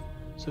skin.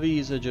 So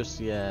these are just,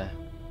 yeah,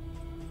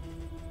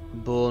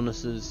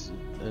 bonuses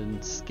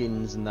and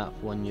skins and that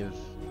for when you've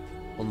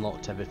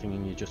unlocked everything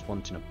and you're just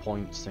wanting a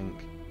point sink.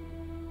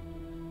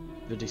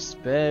 The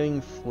Despairing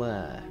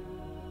Flare.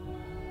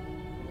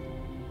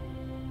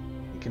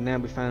 It can now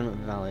be found at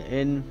the Valley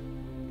Inn.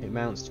 It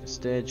mounts to a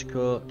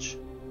stagecoach.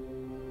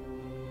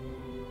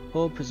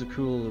 Hope is a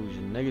cruel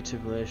illusion.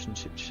 Negative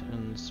relationship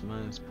chance,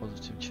 minus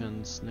positive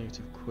chance.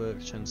 Negative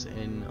quirk chance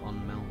in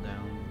on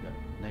meltdown.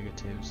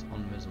 Negatives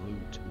on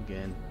resolute.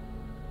 Again,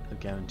 a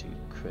guaranteed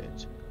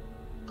crit.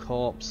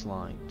 Corpse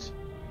light.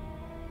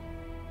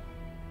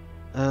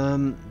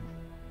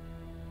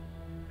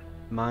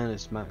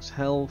 Minus max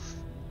health.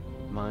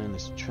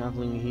 Minus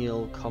travelling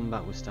heal.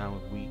 Combat with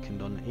style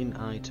weakened on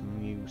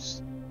in-item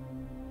use.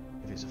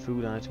 If it's a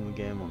food item we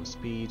gain 1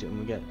 speed, and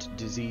we get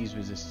disease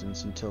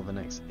resistance until the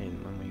next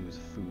inn when we use a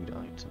food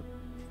item.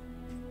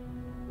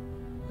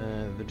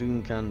 The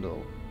Doom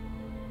Candle.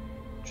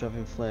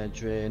 Travelling Flare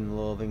drain,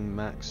 loathing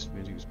max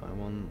reduced by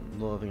 1,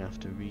 loathing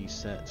after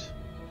reset.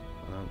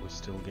 We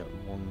still get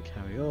 1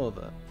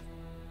 carryover.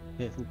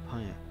 Hateful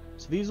Pyre.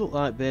 So these look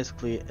like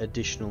basically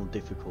additional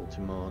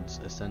difficulty modes,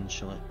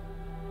 essentially.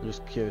 I'm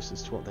just curious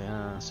as to what they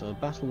are. So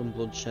Battle and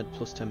Bloodshed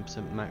plus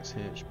 10% max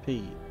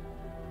HP.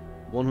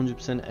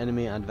 100%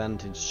 enemy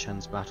advantage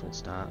chance battle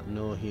start.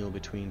 No heal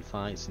between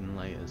fights in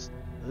layers.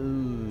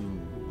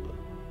 Ooh.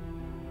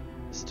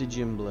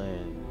 Stygian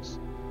Blaze.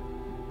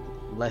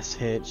 Less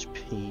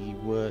HP,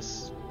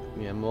 worse,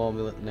 yeah, more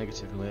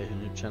negative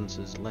relationship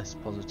chances, less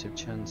positive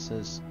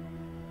chances.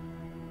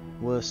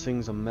 Worse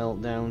things on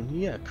meltdown.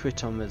 Yeah,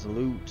 crit on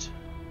resolute,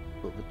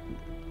 but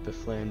the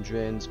flame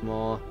drains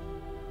more,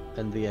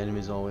 and the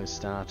enemies always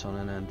start on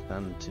an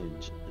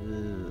advantage.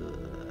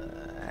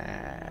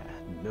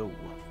 No.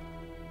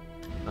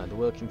 Right, the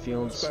working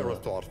fields. Spare a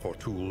thought for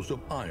tools of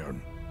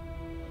iron.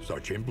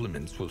 Such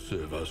implements will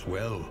serve us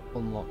well.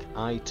 Unlock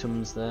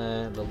items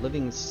there. The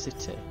living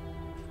city.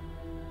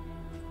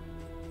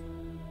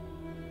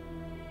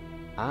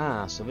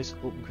 Ah, so this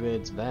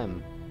upgrades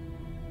them.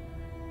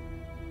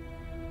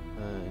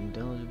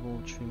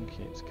 Indelible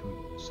trinkets.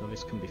 So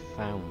this can be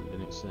found,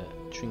 and it's a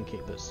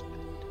trinket that's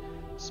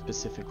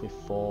specifically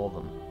for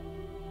them.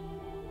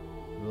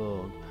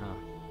 Rogue path.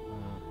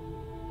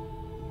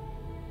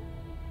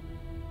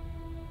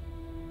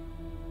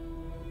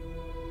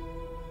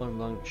 Point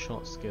blank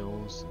shot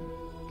skills.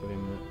 Give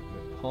him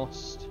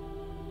riposte.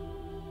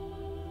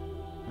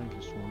 Rank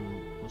is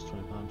 1 plus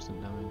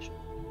 25% damage.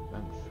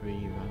 Rank 3,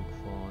 rank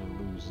 4, he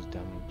loses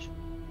damage.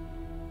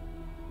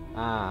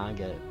 Ah, I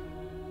get it.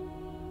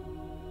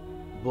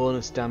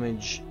 Bonus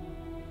damage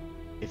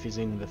if he's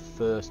in the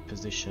first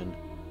position,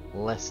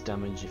 less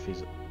damage if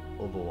he's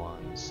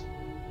otherwise.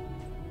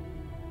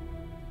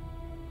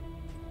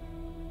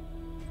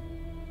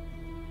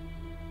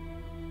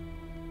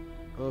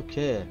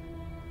 Okay.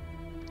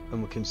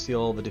 And we can see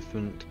all the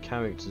different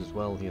characters as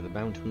well here. The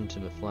Bounty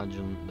Hunter, the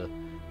Flagellant, the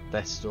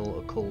Vestal,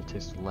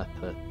 Occultist,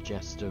 Leper,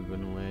 Jester,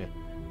 Runaway,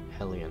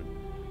 Hellion.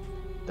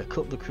 They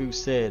cut the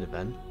Crusader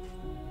then.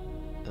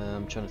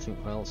 I'm trying to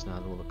think what else now.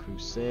 There was a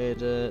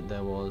Crusader,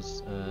 there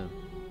was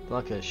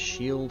like a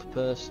shield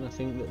person I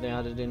think that they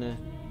added in a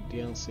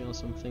DLC or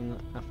something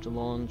after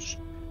launch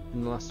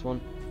in the last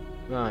one.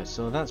 Right,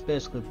 so that's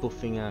basically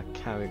buffing our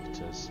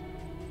characters.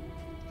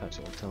 That's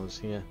what it'll tell us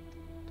here.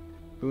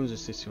 Ruins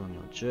assist you on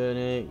your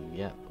journey.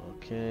 Yep,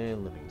 okay.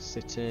 Living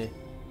City.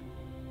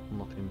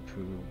 Unlock and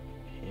improve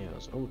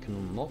heroes. Oh, we can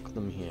unlock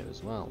them here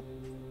as well.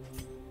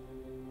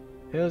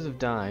 Heroes have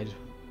died,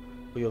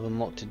 but you have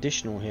unlocked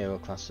additional hero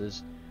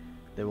classes.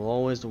 They will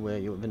always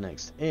await you at the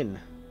next inn.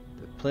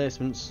 The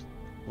replacements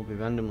will be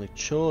randomly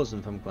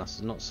chosen from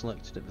classes not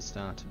selected at the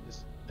start of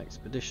this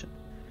expedition.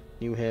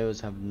 New heroes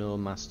have no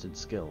mastered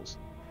skills.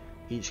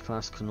 Each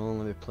class can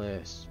only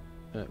replace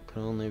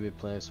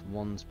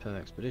once per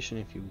expedition.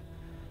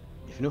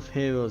 If enough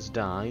heroes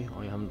die,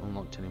 or you haven't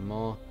unlocked any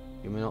more,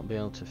 you may not be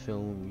able to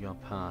fill your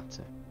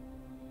party.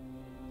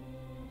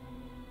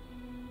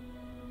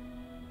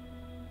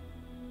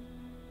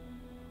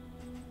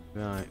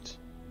 Right.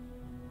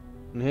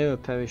 When a hero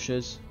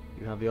perishes,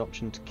 you have the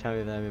option to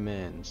carry their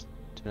remains.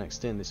 To an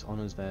extent, this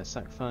honours their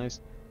sacrifice,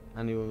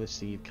 and you will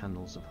receive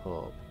candles of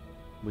hope.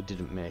 We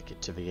didn't make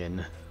it to the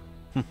inn.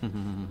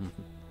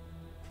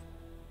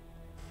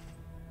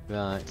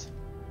 Right.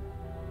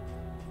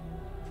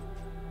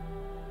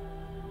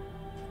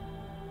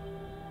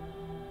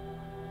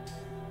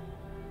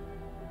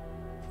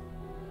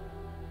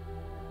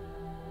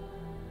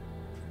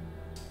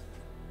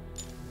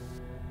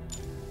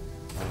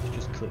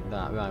 Just click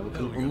that. Right, we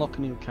can unlock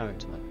a new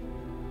character then.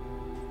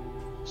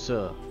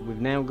 So,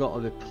 we've now got a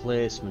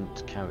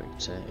replacement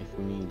character if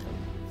we need them.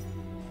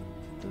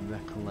 The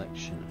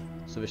Recollection.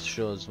 So this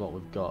shows what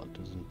we've got,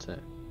 doesn't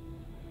it?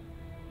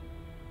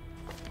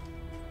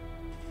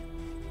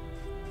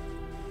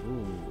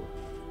 Ooh.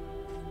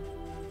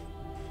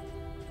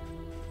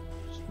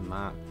 Just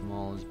mark them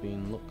all as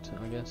being looked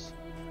at, I guess.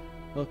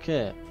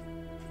 Okay.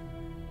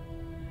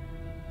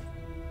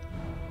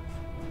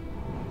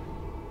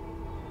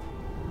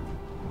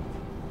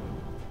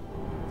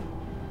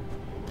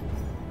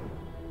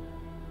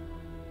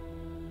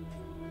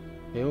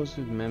 Heroes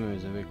with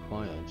memories are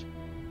required.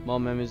 More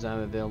memories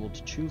are available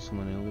to choose from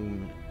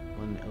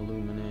when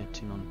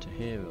illuminating onto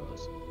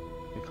heroes.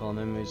 Recall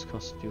memories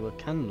cost fewer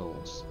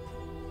candles.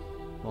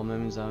 More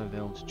memories are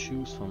available to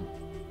choose from.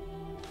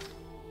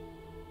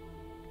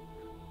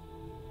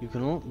 You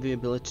can unlock the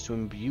ability to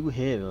imbue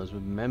heroes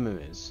with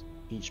memories.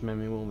 Each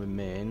memory will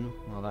remain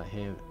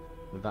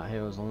with that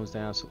hero as long as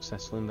they are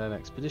successful in their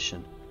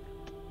expedition.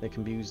 They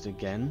can be used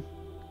again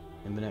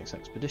in the next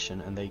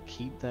expedition, and they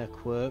keep their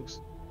quirks.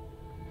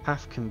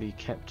 Path can be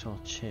kept or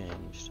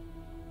changed.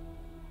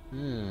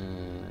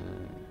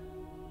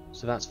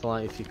 So that's for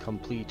like if you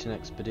complete an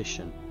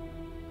expedition,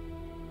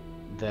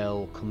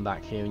 they'll come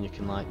back here and you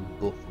can like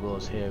buff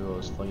those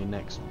heroes for your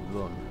next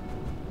run.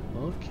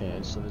 Okay,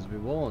 so there's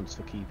rewards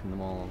for keeping them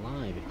all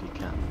alive if you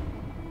can.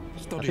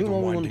 Study the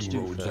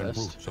winding roads and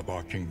routes of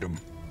our kingdom.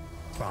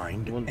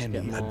 Find any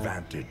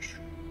advantage.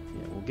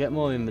 Yeah, we'll get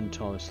more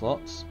inventory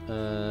slots.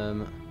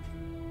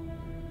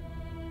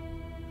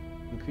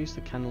 Increase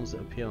the candles that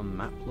appear on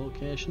map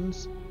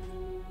locations.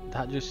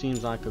 That just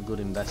seems like a good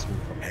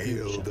investment for the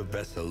future. Hail the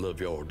vessel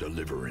of your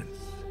deliverance.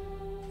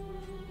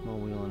 More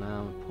wheel and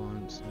armor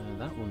points.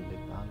 That wouldn't be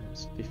bad.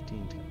 It's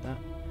 15 to get that.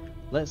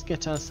 Let's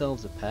get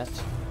ourselves a pet.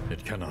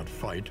 It cannot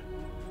fight,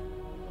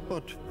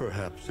 but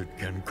perhaps it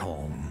can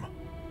calm.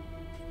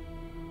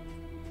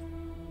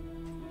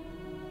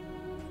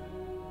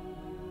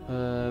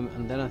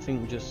 And then I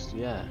think just,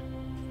 yeah,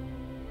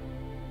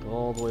 go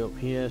all the way up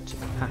here to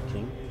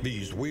packing.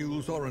 These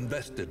wheels are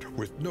invested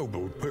with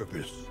noble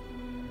purpose.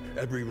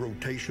 Every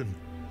rotation,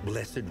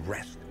 blessed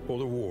rest for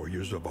the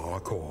warriors of our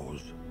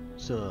cause.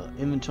 So,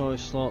 inventory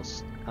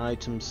slots,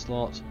 item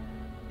slot,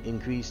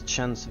 increased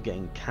chance of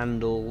getting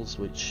candles,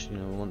 which, you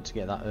know, we want to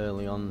get that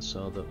early on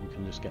so that we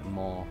can just get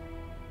more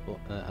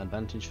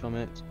advantage from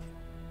it.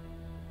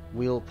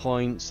 Wheel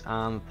points,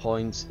 armor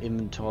points,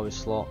 inventory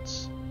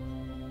slots.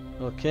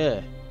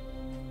 Okay.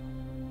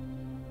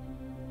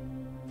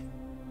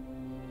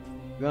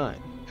 Right,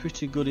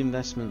 pretty good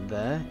investment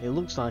there. It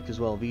looks like as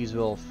well these are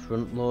all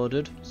front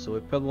loaded, so we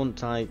probably want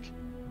to like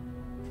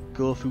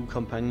go through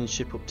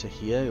companionship up to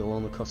here. It'll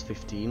only cost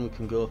 15. We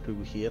can go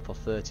through here for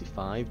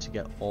 35 to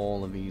get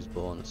all of these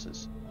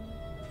bonuses,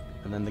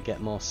 and then they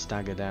get more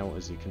staggered out,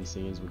 as you can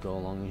see as we go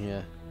along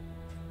here.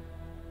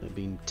 There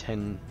being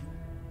 10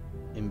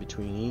 in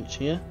between each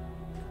here,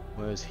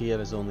 whereas here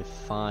there's only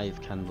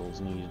 5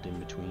 candles needed in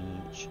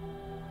between each,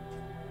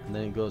 and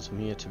then it goes from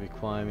here to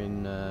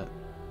requiring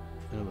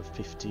another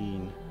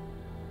 15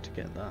 to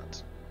get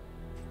that.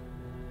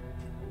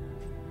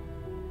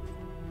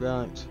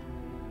 Right.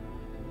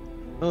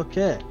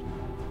 Okay.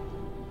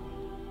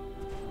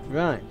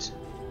 Right.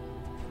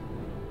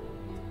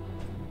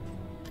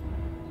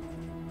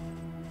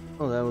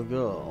 Oh, there we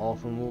go.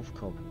 Orphan Wolf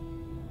Cub.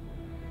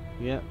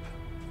 Yep.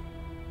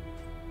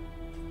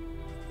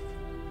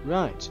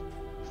 Right.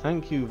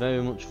 Thank you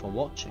very much for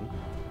watching.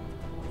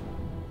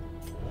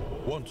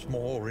 Once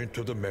more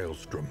into the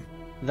maelstrom.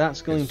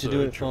 That's going to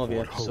do it for the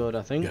Search of what episode, I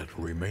hope think. yet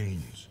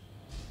remains.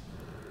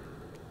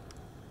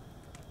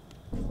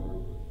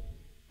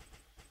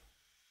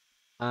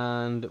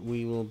 And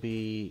we will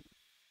be,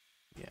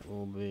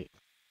 we'll be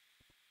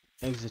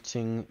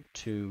exiting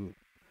to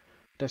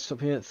desktop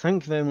here.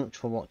 Thank you very much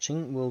for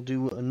watching. We'll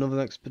do another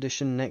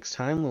expedition next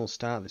time. We'll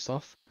start this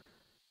off,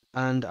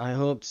 and I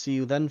hope to see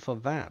you then for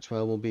that,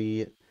 where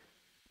we're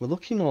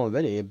looking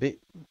already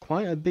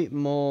quite a bit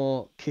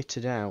more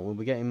kitted out.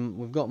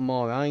 We've got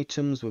more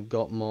items, we've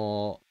got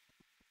more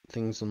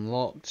things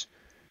unlocked,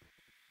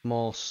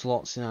 more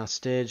slots in our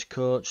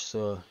stagecoach,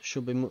 so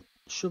should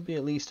be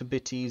at least a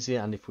bit easier.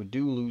 And if we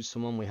do lose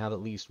someone, we have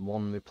at least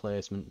one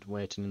replacement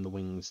waiting in the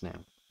wings now,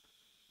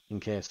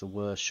 in case the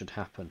worst should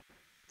happen.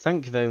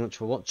 Thank you very much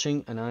for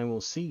watching, and I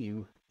will see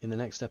you in the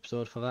next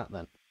episode for that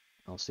then.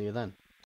 I'll see you then.